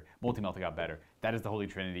got better, multi-melta got better. That is the Holy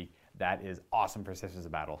Trinity. That is awesome for Sisters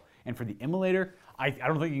of Battle. And for the Immolator, I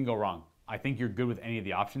don't think you can go wrong. I think you're good with any of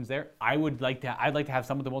the options there. I'd like to have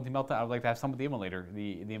some with the multi-melta. I would like to have some with the Immolator,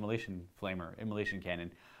 the Immolation Flamer, Immolation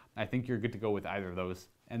Cannon. I think you're good to go with either of those.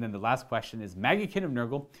 And then the last question is, Maggiekin of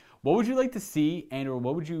Nurgle, what would you like to see or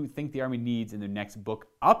what would you think the army needs in their next book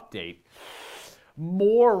update?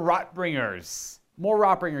 More Rotbringers. More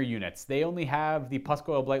Rotbringer units. They only have the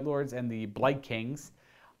Puscoil Blightlords and the Blight Kings.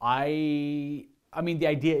 I mean, the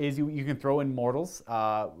idea is you can throw in Mortals,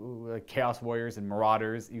 Chaos Warriors and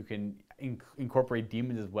Marauders. You can incorporate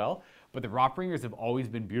Demons as well. But the Rotbringers have always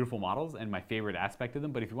been beautiful models and my favorite aspect of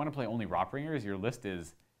them. But if you want to play only Rotbringers, your list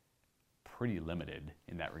is pretty limited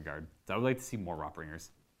in that regard. So I would like to see more Rotbringers.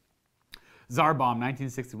 Zarbomb,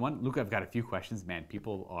 1961. Luke, I've got a few questions. Man,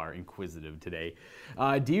 people are inquisitive today.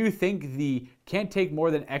 Do you think the can't take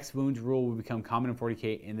more than X wounds rule will become common in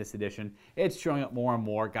 40K in this edition? It's showing up more and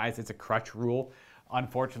more. Guys, it's a crutch rule.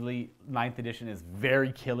 Unfortunately, 9th edition is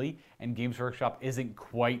very killy, and Games Workshop isn't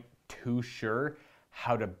quite too sure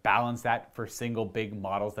how to balance that for single big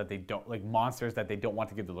models that they don't, like monsters that they don't want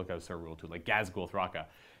to give the Lookout Sir rule to, like Ghazghkull Thraka.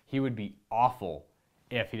 He would be awful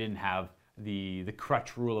if he didn't have the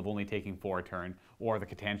crutch rule of only taking 4 a turn, or the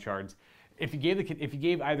Catan Shards. If you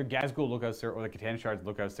gave either Ghazghkull Lookout Sir or the Catan Shards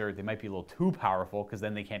Lookout Sir, they might be a little too powerful because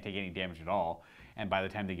then they can't take any damage at all. And by the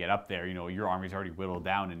time they get up there, you know, your army's already whittled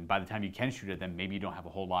down, and by the time you can shoot at them, maybe you don't have a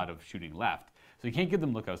whole lot of shooting left. So you can't give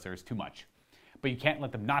them Lookout Sirs too much. But you can't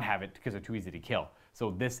let them not have it because they're too easy to kill. So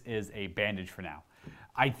this is a bandage for now.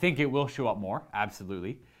 I think it will show up more,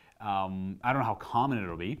 absolutely. I don't know how common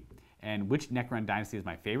it'll be. And which Necron dynasty is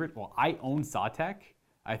my favorite? Well, I own Sawtek.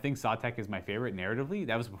 I think Sawtek is my favorite narratively.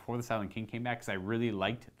 That was before the Silent King came back because I really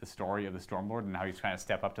liked the story of the Stormlord and how he's trying to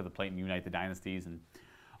step up to the plate and unite the dynasties and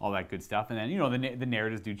all that good stuff. And then, you know, the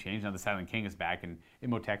narratives do change. Now the Silent King is back, and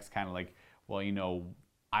Imhotep's kind of like, well, you know,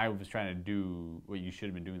 I was trying to do what you should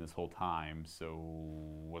have been doing this whole time, so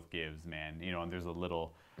what gives, man? And there's a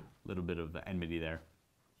little bit of enmity there.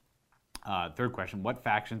 Third question, what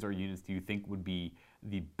factions or units do you think would be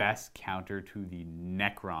the best counter to the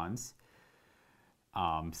Necrons?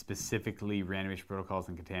 Specifically Reanimation Protocols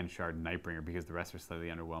and Catan Shard Nightbringer, because the rest are slightly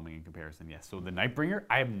underwhelming in comparison. Yes, so the Nightbringer,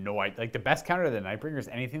 I have no idea. Like, the best counter to the Nightbringer is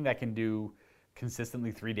anything that can do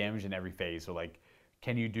consistently 3 damage in every phase. So, like,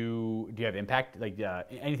 do you have impact? Like,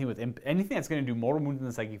 anything that's going to do mortal wounds in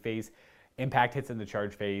the psychic phase, impact hits in the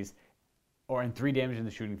charge phase, or in 3 damage in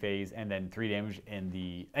the shooting phase, and then 3 damage in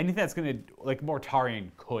the... Anything that's going to... Like, Mortarion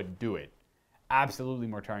could do it. Absolutely,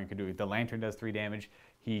 Mortarion could do it. The Lantern does 3 damage.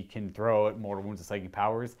 He can throw at mortal wounds and psychic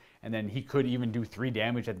powers, and then he could even do 3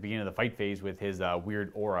 damage at the beginning of the fight phase with his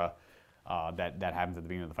weird aura that happens at the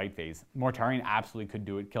beginning of the fight phase. Mortarion absolutely could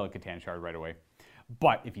do it, kill a Catan Shard right away.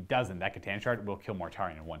 But if he doesn't, that Catan Shard will kill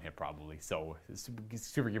Mortarion in 1 hit probably. So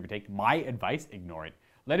super give or take. My advice, ignore it.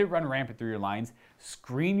 Let it run rampant through your lines.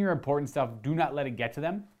 Screen your important stuff. Do not let it get to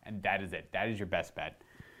them, and that is it. That is your best bet.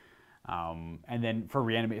 And then for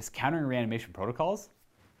countering reanimation protocols,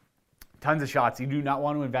 tons of shots. You do not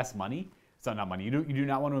want to invest money. So not money. You do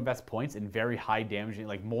not want to invest points in very high damaging,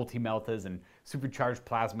 like multi-meltas and supercharged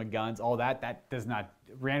plasma guns, all that. That does not...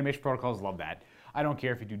 Reanimation protocols love that. I don't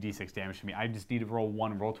care if you do d6 damage to me. I just need to roll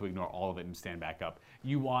 1 and roll 2, ignore all of it, and stand back up.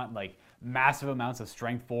 You want, like, massive amounts of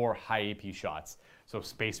strength 4, high AP shots. So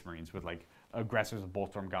Space Marines with, like, aggressors with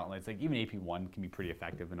Boltstorm gauntlets. Like, even AP 1 can be pretty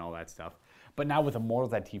effective and all that stuff. But now with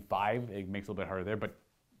Immortals at T5, it makes it a little bit harder there. But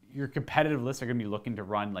your competitive lists are going to be looking to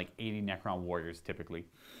run, like, 80 Necron Warriors, typically.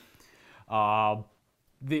 The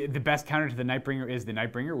best counter to the Nightbringer is the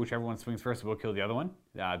Nightbringer. Whichever one swings first will kill the other one.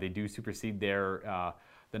 They do supersede the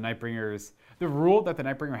Nightbringers. The rule that the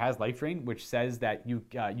Nightbringer has Life Drain, which says that you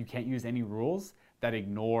can't use any rules that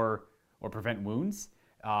ignore or prevent wounds,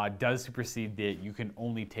 does supersede that you can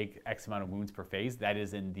only take X amount of wounds per phase. That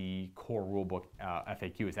is in the core rulebook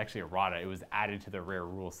FAQ. It's actually errata. It was added to the rare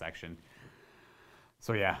rules section.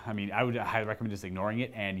 So yeah, I mean, I would highly recommend just ignoring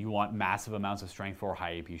it, and you want massive amounts of strength for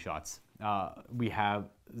high AP shots. We have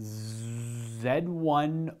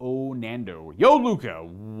Z1O Nando. Yo, Luca,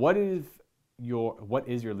 what is your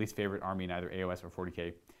least favorite army in either AOS or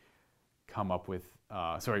 40K?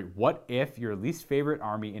 What if your least favorite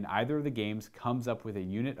army in either of the games comes up with a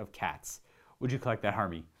unit of cats? Would you collect that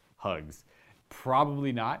army? Hugs.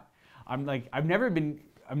 Probably not. I've never been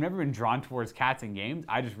drawn towards cats in games.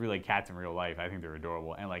 I just really like cats in real life. I think they're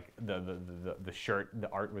adorable, and like the shirt, the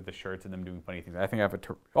art with the shirts and them doing funny things. I think I have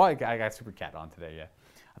I got Super Cat on today. Yeah,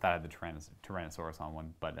 I thought I had the Tyrannosaurus on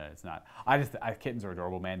one, but it's not. Kittens are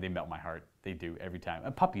adorable, man. They melt my heart. They do every time.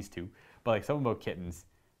 Puppies too, but like something about kittens,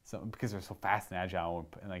 because they're so fast and agile,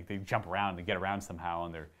 and like they jump around and get around somehow,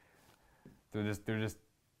 and they're just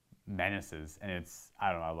menaces, and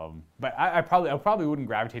I don't know, I love them. But I probably wouldn't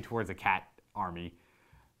gravitate towards a cat army.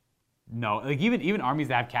 No, like even armies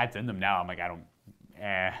that have cats in them now, I'm like,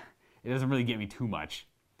 it doesn't really get me too much.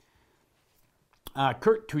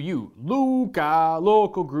 Kurt, to you. Luca,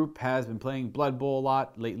 local group has been playing Blood Bowl a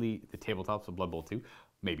lot lately, the tabletop, so Blood Bowl 2,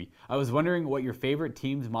 maybe. I was wondering what your favorite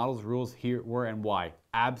teams, models, rules here were and why.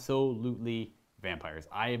 Absolutely vampires.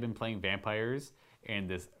 I have been playing vampires in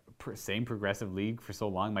this same progressive league for so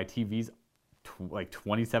long. My TV's like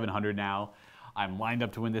 2,700 now. I'm lined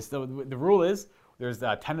up to win this. So the rule is, there's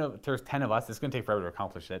 10 of us. It's going to take forever to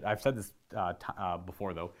accomplish it. I've said this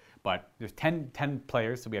before, though. But there's 10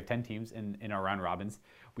 players, so we have 10 teams in our round robins.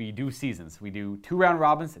 We do seasons. We do 2 round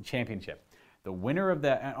robins, a championship. The winner of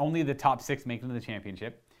only the top 6 make it to the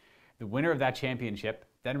championship. The winner of that championship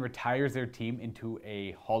then retires their team into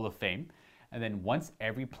a Hall of Fame. And then once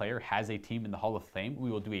every player has a team in the Hall of Fame,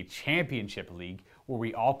 we will do a championship league where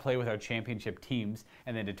we all play with our championship teams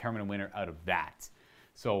and then determine a winner out of that.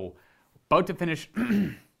 So... about to finish,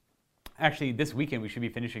 actually this weekend we should be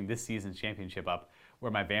finishing this season's championship up, where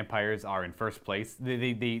my vampires are in first place.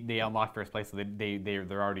 They unlock first place, so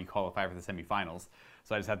they're already qualified for the semifinals.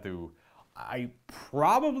 So I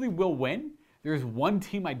probably will win. There's one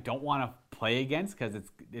team I don't want to play against because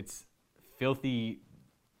it's filthy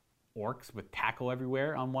orcs with tackle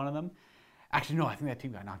everywhere on one of them. Actually, no, I think that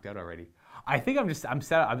team got knocked out already. I think I'm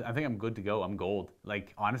set. I think I'm good to go. I'm gold.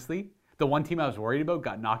 Like, honestly. The one team I was worried about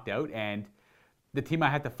got knocked out, and the team I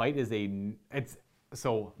had to fight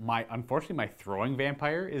unfortunately my throwing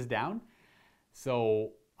vampire is down.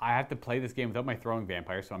 So I have to play this game without my throwing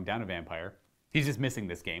vampire, so I'm down a vampire. He's just missing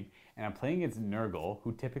this game. And I'm playing against Nurgle,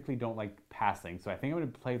 who typically don't like passing, so I think I'm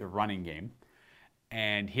going to play the running game.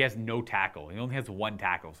 And he has no tackle. He only has 1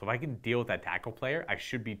 tackle. So if I can deal with that tackle player, I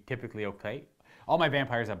should be typically okay. All my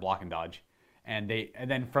vampires have block and dodge. And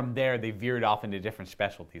then from there they veered off into different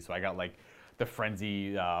specialties. So I got like the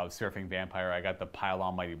Frenzy surfing vampire. I got the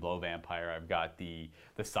Pile-On Mighty Blow vampire. I've got the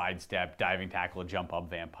sidestep, diving tackle, jump up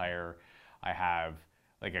vampire. I have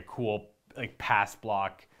like a cool like pass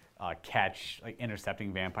block, catch, like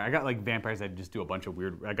intercepting vampire. I got like vampires that just do a bunch of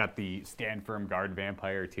weird. I got the stand firm guard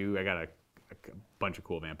vampire too. I got a bunch of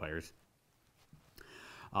cool vampires.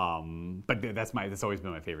 But that's always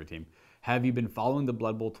been my favorite team. Have you been following the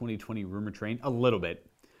Blood Bowl 2020 rumor train? A little bit.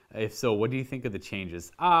 If so, what do you think of the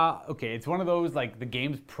changes? Okay, it's one of those, like, the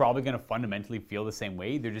game's probably going to fundamentally feel the same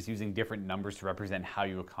way. They're just using different numbers to represent how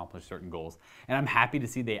you accomplish certain goals. And I'm happy to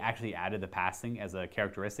see they actually added the passing as a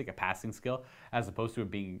characteristic, a passing skill, as opposed to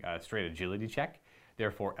it being a straight agility check.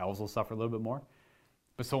 Therefore, elves will suffer a little bit more.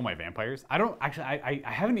 But so will my vampires. I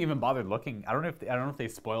haven't even bothered looking. I don't know if they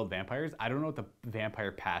spoiled vampires. I don't know what the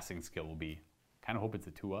vampire passing skill will be. Kind of hope it's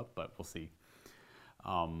a 2-up, but we'll see.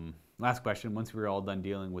 Last question. Once we're all done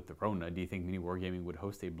dealing with the Rona, do you think Mini Wargaming would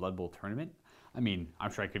host a Blood Bowl tournament? I mean,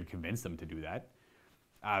 I'm sure I could convince them to do that.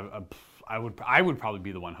 I would probably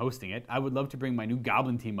be the one hosting it. I would love to bring my new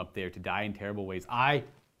Goblin team up there to die in terrible ways. I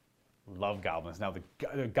love Goblins. Now,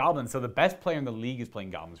 the Goblins, so the best player in the league is playing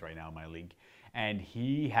Goblins right now in my league. And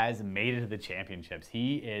he has made it to the championships.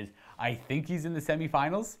 I think he's in the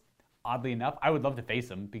semifinals, oddly enough. I would love to face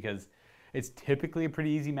him because it's typically a pretty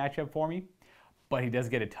easy matchup for me. But he does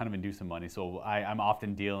get a ton of inducement money, so I'm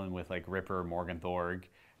often dealing with like Ripper, Morgenthorg,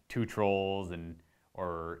 2 trolls,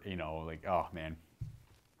 oh man,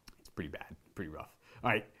 it's pretty bad, pretty rough. All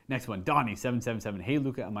right, next one, Donnie777. Hey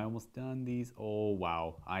Luca, am I almost done these? Oh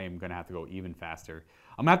wow, I am gonna have to go even faster.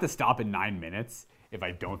 I'm gonna have to stop in 9 minutes if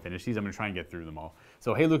I don't finish these. I'm gonna try and get through them all.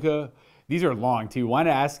 So hey Luca, these are long too. Want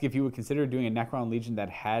to ask if you would consider doing a Necron Legion that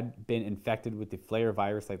had been infected with the Flayer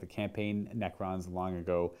virus like the campaign Necrons long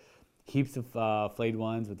ago. Heaps of flayed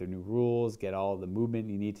ones with their new rules. Get all the movement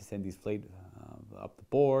you need to send these flayed up the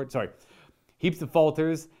board. Sorry. Heaps of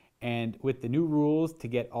falters. And with the new rules to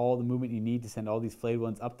get all the movement you need to send all these flayed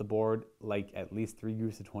ones up the board, like at least 3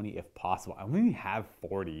 groups of 20 if possible. I only have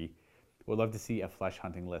 40. Would love to see a flesh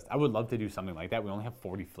hunting list. I would love to do something like that. We only have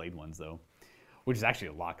 40 flayed ones though, which is actually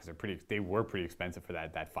a lot because they were pretty expensive for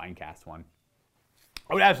that fine cast one.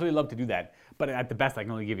 I would absolutely love to do that, but at the best, I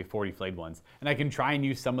can only give you 40 flayed ones. And I can try and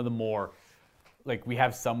use some of the more, like we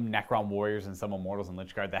have some Necron Warriors and some Immortals and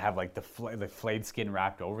Lich Guard that have like the flayed skin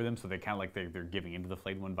wrapped over them, so they're kind of like they're giving into the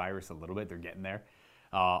flayed one virus a little bit. They're getting there.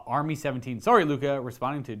 Army 17. Sorry, Luca,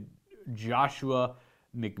 responding to Joshua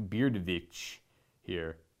McBeardovich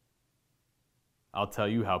here. I'll tell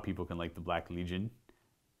you how people can like the Black Legion.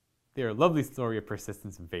 They're a lovely story of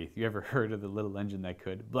persistence and faith. You ever heard of the little engine that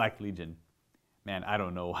could? Black Legion. Man, I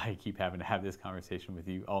don't know why I keep having to have this conversation with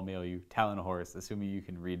you. I'll mail you. Talonhorus, assuming you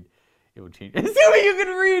can read, it will change. Assuming you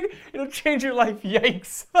can read, it'll change your life.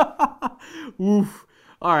 Yikes. Oof.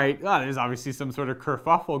 All right. There's obviously some sort of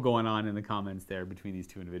kerfuffle going on in the comments there between these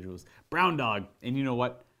two individuals. Brown Dog. And you know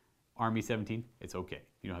what? Army 17, it's okay.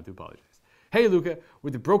 You don't have to apologize. Hey, Luca,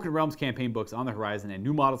 with the Broken Realms campaign books on the horizon and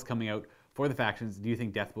new models coming out for the factions, do you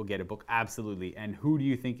think Death will get a book? Absolutely. And who do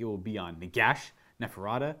you think it will be on? Nagash?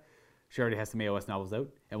 Neferata? She already has some AOS novels out.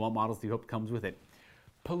 And what models do you hope comes with it?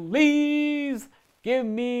 Please give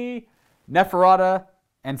me Neferata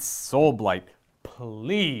and Soulblight.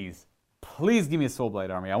 Please. Please give me a Soulblight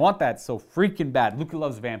army. I want that so freaking bad. Luca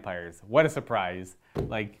loves vampires. What a surprise.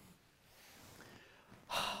 Like,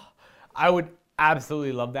 I would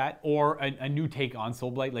absolutely love that. Or a new take on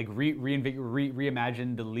Soulblight. Like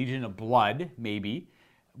reimagine the Legion of Blood, maybe,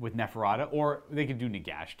 with Neferata. Or they could do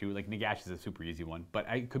Nagash too. Like Nagash is a super easy one. But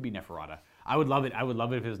it could be Neferata. I would love it. I would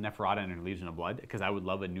love it if it was Neferata and her Legion of Blood. Because I would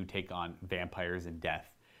love a new take on vampires and death.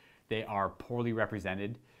 They are poorly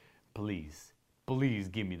represented. Please. Please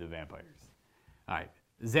give me the vampires. All right.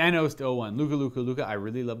 Zanost01. Luca, I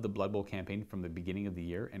really loved the Blood Bowl campaign from the beginning of the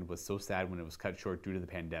year and was so sad when it was cut short due to the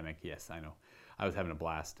pandemic. Yes, I know. I was having a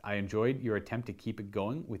blast. I enjoyed your attempt to keep it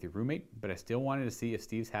going with your roommate, but I still wanted to see if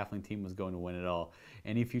Steve's Halfling team was going to win it all.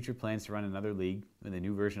 Any future plans to run another league when the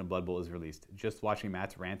new version of Blood Bowl is released? Just watching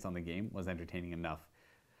Matt's rants on the game was entertaining enough.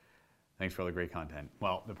 Thanks for all the great content.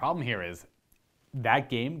 Well, the problem here is that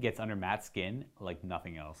game gets under Matt's skin like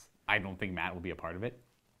nothing else. I don't think Matt will be a part of it.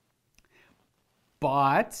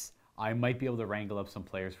 But I might be able to wrangle up some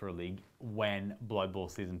players for a league when Blood Bowl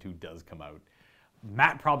Season 2 does come out.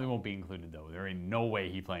 Matt probably won't be included, though. There ain't no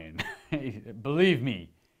way he playing. Believe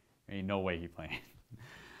me, there ain't no way he playing.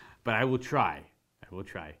 But I will try. I will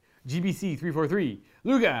try. GBC343.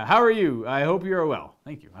 Luca, how are you? I hope you're well.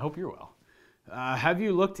 Thank you. I hope you're well. Have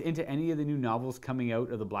you looked into any of the new novels coming out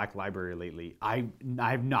of the Black Library lately? I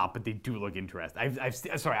have not, but they do look interesting.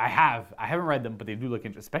 I haven't read them, but they do look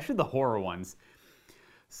interesting, especially the horror ones.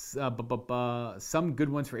 Some good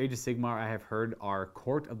ones for Age of Sigmar I have heard are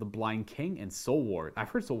Court of the Blind King and Soul Wars. I've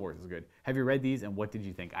heard Soul Wars is good. Have you read these, and what did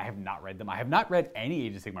you think? I have not read them. I have not read any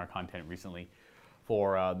Age of Sigmar content recently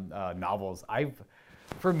for novels.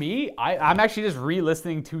 For me, I'm actually just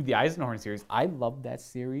re-listening to the Eisenhorn series. I love that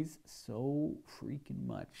series so freaking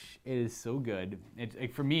much. It is so good.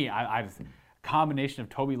 For me, I just, a combination of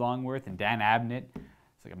Toby Longworth and Dan Abnett.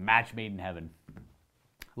 It's like a match made in heaven.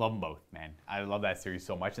 Love them both, man. I love that series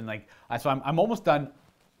so much. And so I'm almost done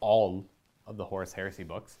all of the Horus Heresy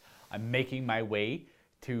books. I'm making my way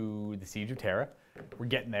to the Siege of Terra. We're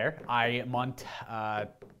getting there. I am on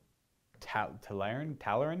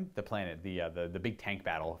Talaran, the planet, the big tank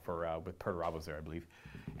battle with Perturabos there, I believe.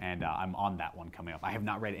 And I'm on that one coming up. I have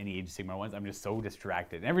not read any Age of Sigmar ones. I'm just so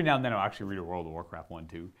distracted. And every now and then I'll actually read a World of Warcraft one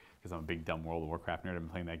too, because I'm a big dumb World of Warcraft nerd. I've been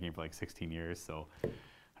playing that game for like 16 years, so I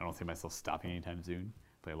don't see myself stopping anytime soon.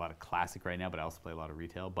 Play a lot of classic right now, but I also play a lot of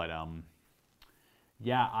retail. But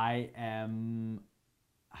yeah, I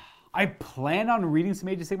plan on reading some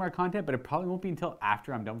Age of Sigmar content, but it probably won't be until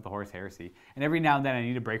after I'm done with the Horus Heresy. And every now and then I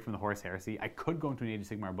need a break from the Horus Heresy. I could go into an Age of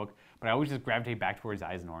Sigmar book, but I always just gravitate back towards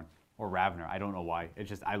Eisenhorn or Ravner. I don't know why. It's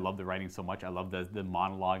just, I love the writing so much. I love the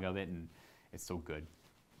monologue of it, and it's so good.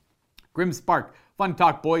 Grim Spark, fun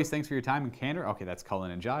talk, boys. Thanks for your time and candor. Okay, that's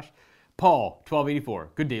Cullen and Josh. Paul,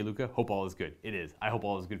 1284. Good day, Luca. Hope all is good. It is. I hope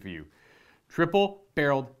all is good for you.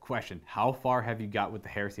 Triple-barreled question. How far have you got with the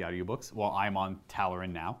Heresy audiobooks? Well, I'm on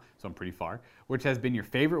Talaran now, so I'm pretty far. Which has been your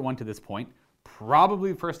favorite one to this point?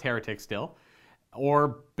 Probably First Heretic still.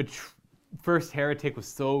 Or First Heretic was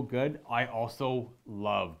so good. I also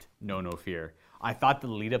loved Know No Fear. I thought the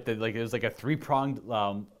lead up, it was like a three-pronged,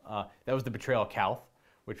 that was the Betrayal of Calth,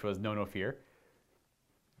 which was Know No Fear.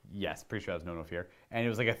 Yes, pretty sure that was Know No Fear. And it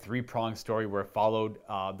was like a three-pronged story where it followed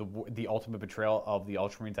the ultimate betrayal of the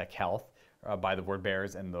Ultramarines at Calth by the Word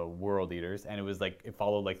Bearers and the World Eaters. And it was like, it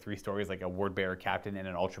followed like three stories, like a Word Bearer captain and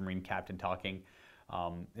an Ultramarine captain talking,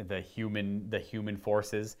 the human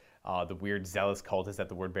forces, the weird zealous cultists that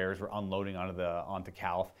the Word Bearers were unloading onto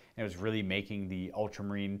Calth. And it was really making the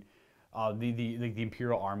Ultramarine, the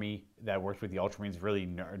Imperial Army that worked with the Ultramarines really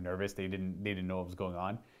nervous. They didn't know what was going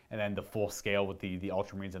on. And then the full scale with the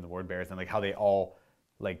Ultramarines and the Word Bearers, and like how they all,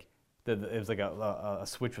 like, it was like a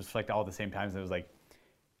switch was flicked all at the same time. And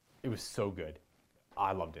it was so good.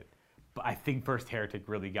 I loved it. But I think First Heretic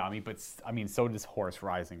really got me. But I mean, so does Horus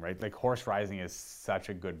Rising, right? Like, Horus Rising is such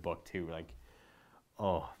a good book too. Like,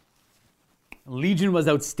 oh, Legion was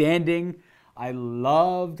outstanding. I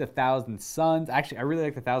loved 1,000 Suns. Actually, I really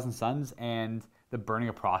like 1,000 Suns and The Burning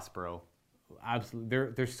of Prospero.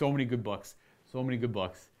 Absolutely, there's so many good books. So many good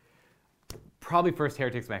books. Probably First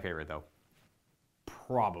Heretic's my favorite, though.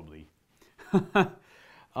 Probably.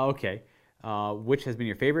 Okay. Which has been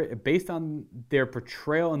your favorite? Based on their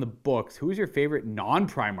portrayal in the books, who is your favorite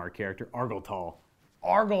non-Primarch character? Argoltal.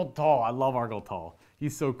 Argoltal. I love Argoltal.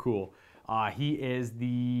 He's so cool. He is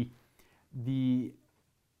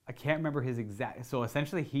I can't remember his exact... So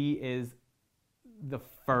essentially, he is the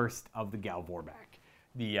first of the Gal Vorbak.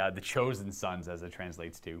 The Chosen Sons, as it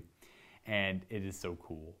translates to. And it is so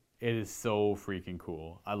cool. It is so freaking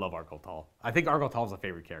cool. I love Argoltal. I think Argoltal's a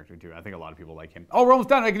favorite character, too. I think a lot of people like him. Oh, we're almost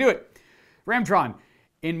done. I can do it. Ramtron.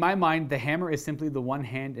 In my mind, the hammer is simply the one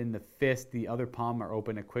hand in the fist. The other palm are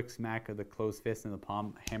open. A quick smack of the closed fist in the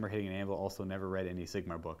palm. Hammer hitting an anvil. Also never read any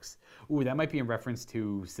Sigmar books. Ooh, that might be in reference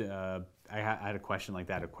to... I had a question like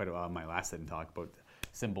that quite a while in my last sit and talk about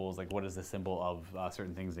symbols. Like, what is the symbol of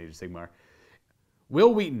certain things in Age of Sigmar?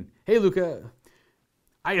 Will Wheaton. Hey, Luca.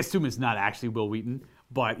 I assume it's not actually Will Wheaton,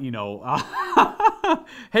 but, you know.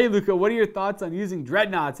 Hey, Luca, what are your thoughts on using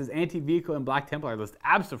Dreadnoughts as anti-vehicle in Black Templar list?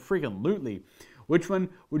 Abso-freaking-lutely. Which one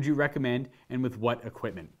would you recommend, and with what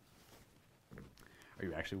equipment? Are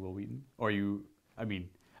you actually Will Wheaton? Or are you, I mean,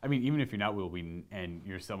 even if you're not Will Wheaton and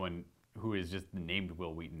you're someone who is just named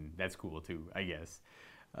Will Wheaton, that's cool too, I guess.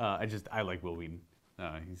 I like Will Wheaton.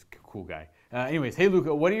 He's a cool guy. Anyways, hey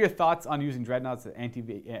Luca, what are your thoughts on using Dreadnoughts as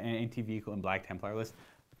anti-vehicle in Black Templar list?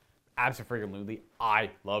 Absolutely. I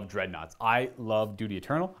love Dreadnoughts. I love Duty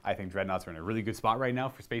Eternal. I think Dreadnoughts are in a really good spot right now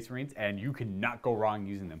for Space Marines, and you cannot go wrong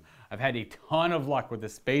using them. I've had a ton of luck with the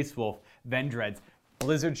Space Wolf, Vendreads,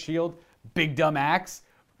 Blizzard Shield, Big Dumb Axe.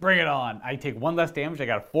 Bring it on. I take one less damage. I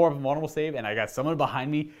got a 4-up invulnerable save, and I got someone behind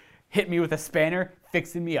me hit me with a spanner,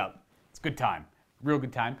 fixing me up. It's a good time. Real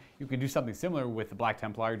good time. You can do something similar with the Black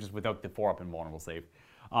Templar, just without the 4-up invulnerable save.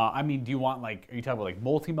 I mean, do you want like, are you talking about like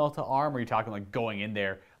multi-melta arm, or are you talking like going in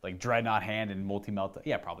there like Dreadnought hand and multi-melta?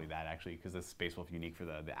 Yeah, probably that actually, because that's Space Wolf unique for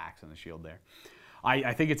the axe and the shield there.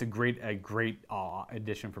 I think it's a great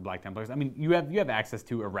addition for Black Templars. I mean, you have access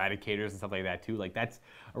to Eradicators and stuff like that too. Like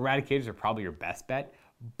Eradicators are probably your best bet,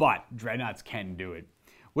 but Dreadnoughts can do it.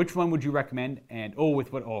 Which one would you recommend? And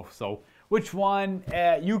which one?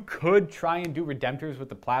 You could try and do Redemptors with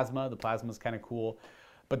the Plasma. The Plasma's kind of cool,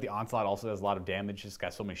 but the Onslaught also does a lot of damage. It's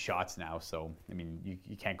got so many shots now, so I mean,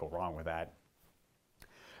 you can't go wrong with that.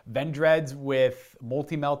 Vendreads with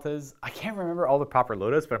multi-meltas. I can't remember all the proper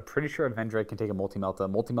loadouts, but I'm pretty sure a Vendread can take a multi-melta.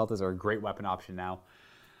 Multi-meltas are a great weapon option now.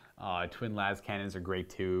 Twin las cannons are great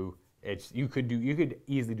too. You could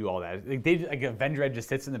easily do all that. Like a Vendread just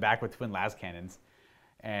sits in the back with twin las cannons,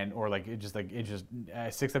 or it just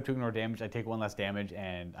 6 up to ignore damage. I take 1 less damage,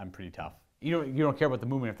 and I'm pretty tough. You don't care about the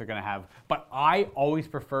movement if they're gonna have. But I always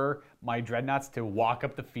prefer my Dreadnoughts to walk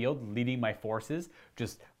up the field, leading my forces,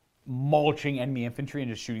 just mulching enemy infantry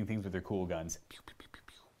and just shooting things with their cool guns.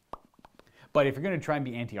 But if you're going to try and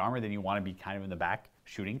be anti-armor, then you want to be kind of in the back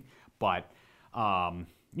shooting. But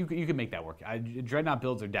you can make that work. Dreadnought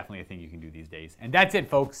builds are definitely a thing you can do these days. And that's it,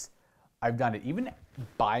 folks. I've done it. Even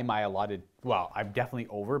by my allotted, well, I'm definitely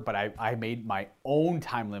over, but I made my own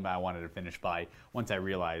time limit I wanted to finish by once I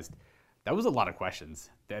realized that was a lot of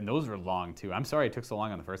questions. And those were long, too. I'm sorry it took so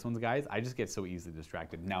long on the first ones, guys. I just get so easily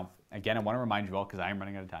distracted. Now, again, I want to remind you all, because I am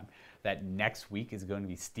running out of time, that next week is going to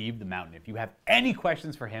be Steve the Mountain. If you have any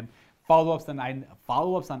questions for him, follow-ups on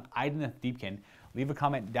Idoneth Deepkin, leave a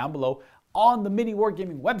comment down below on the Mini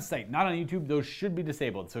Wargaming website, not on YouTube. Those should be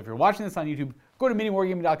disabled. So if you're watching this on YouTube, go to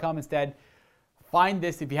miniwargaming.com instead. Find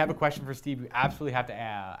this. If you have a question for Steve, you absolutely have to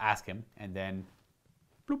ask him. And then,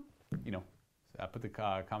 bloop, put the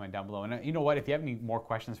comment down below. And you know what? If you have any more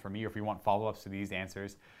questions for me, or if you want follow-ups to these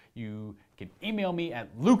answers, you can email me at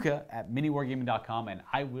luca@miniwargaming.com, and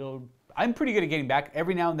I'm pretty good at getting back.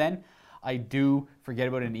 Every now and then, I do forget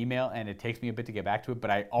about an email, and it takes me a bit to get back to it, but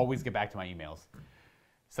I always get back to my emails.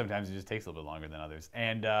 Sometimes it just takes a little bit longer than others.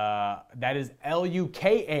 And that is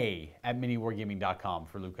LUKA@miniwargaming.com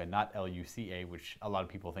for Luca, not LUCA, which a lot of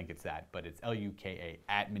people think it's that, but it's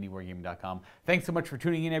LUKA@miniwargaming.com. Thanks so much for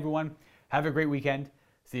tuning in, everyone. Have a great weekend.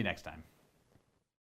 See you next time.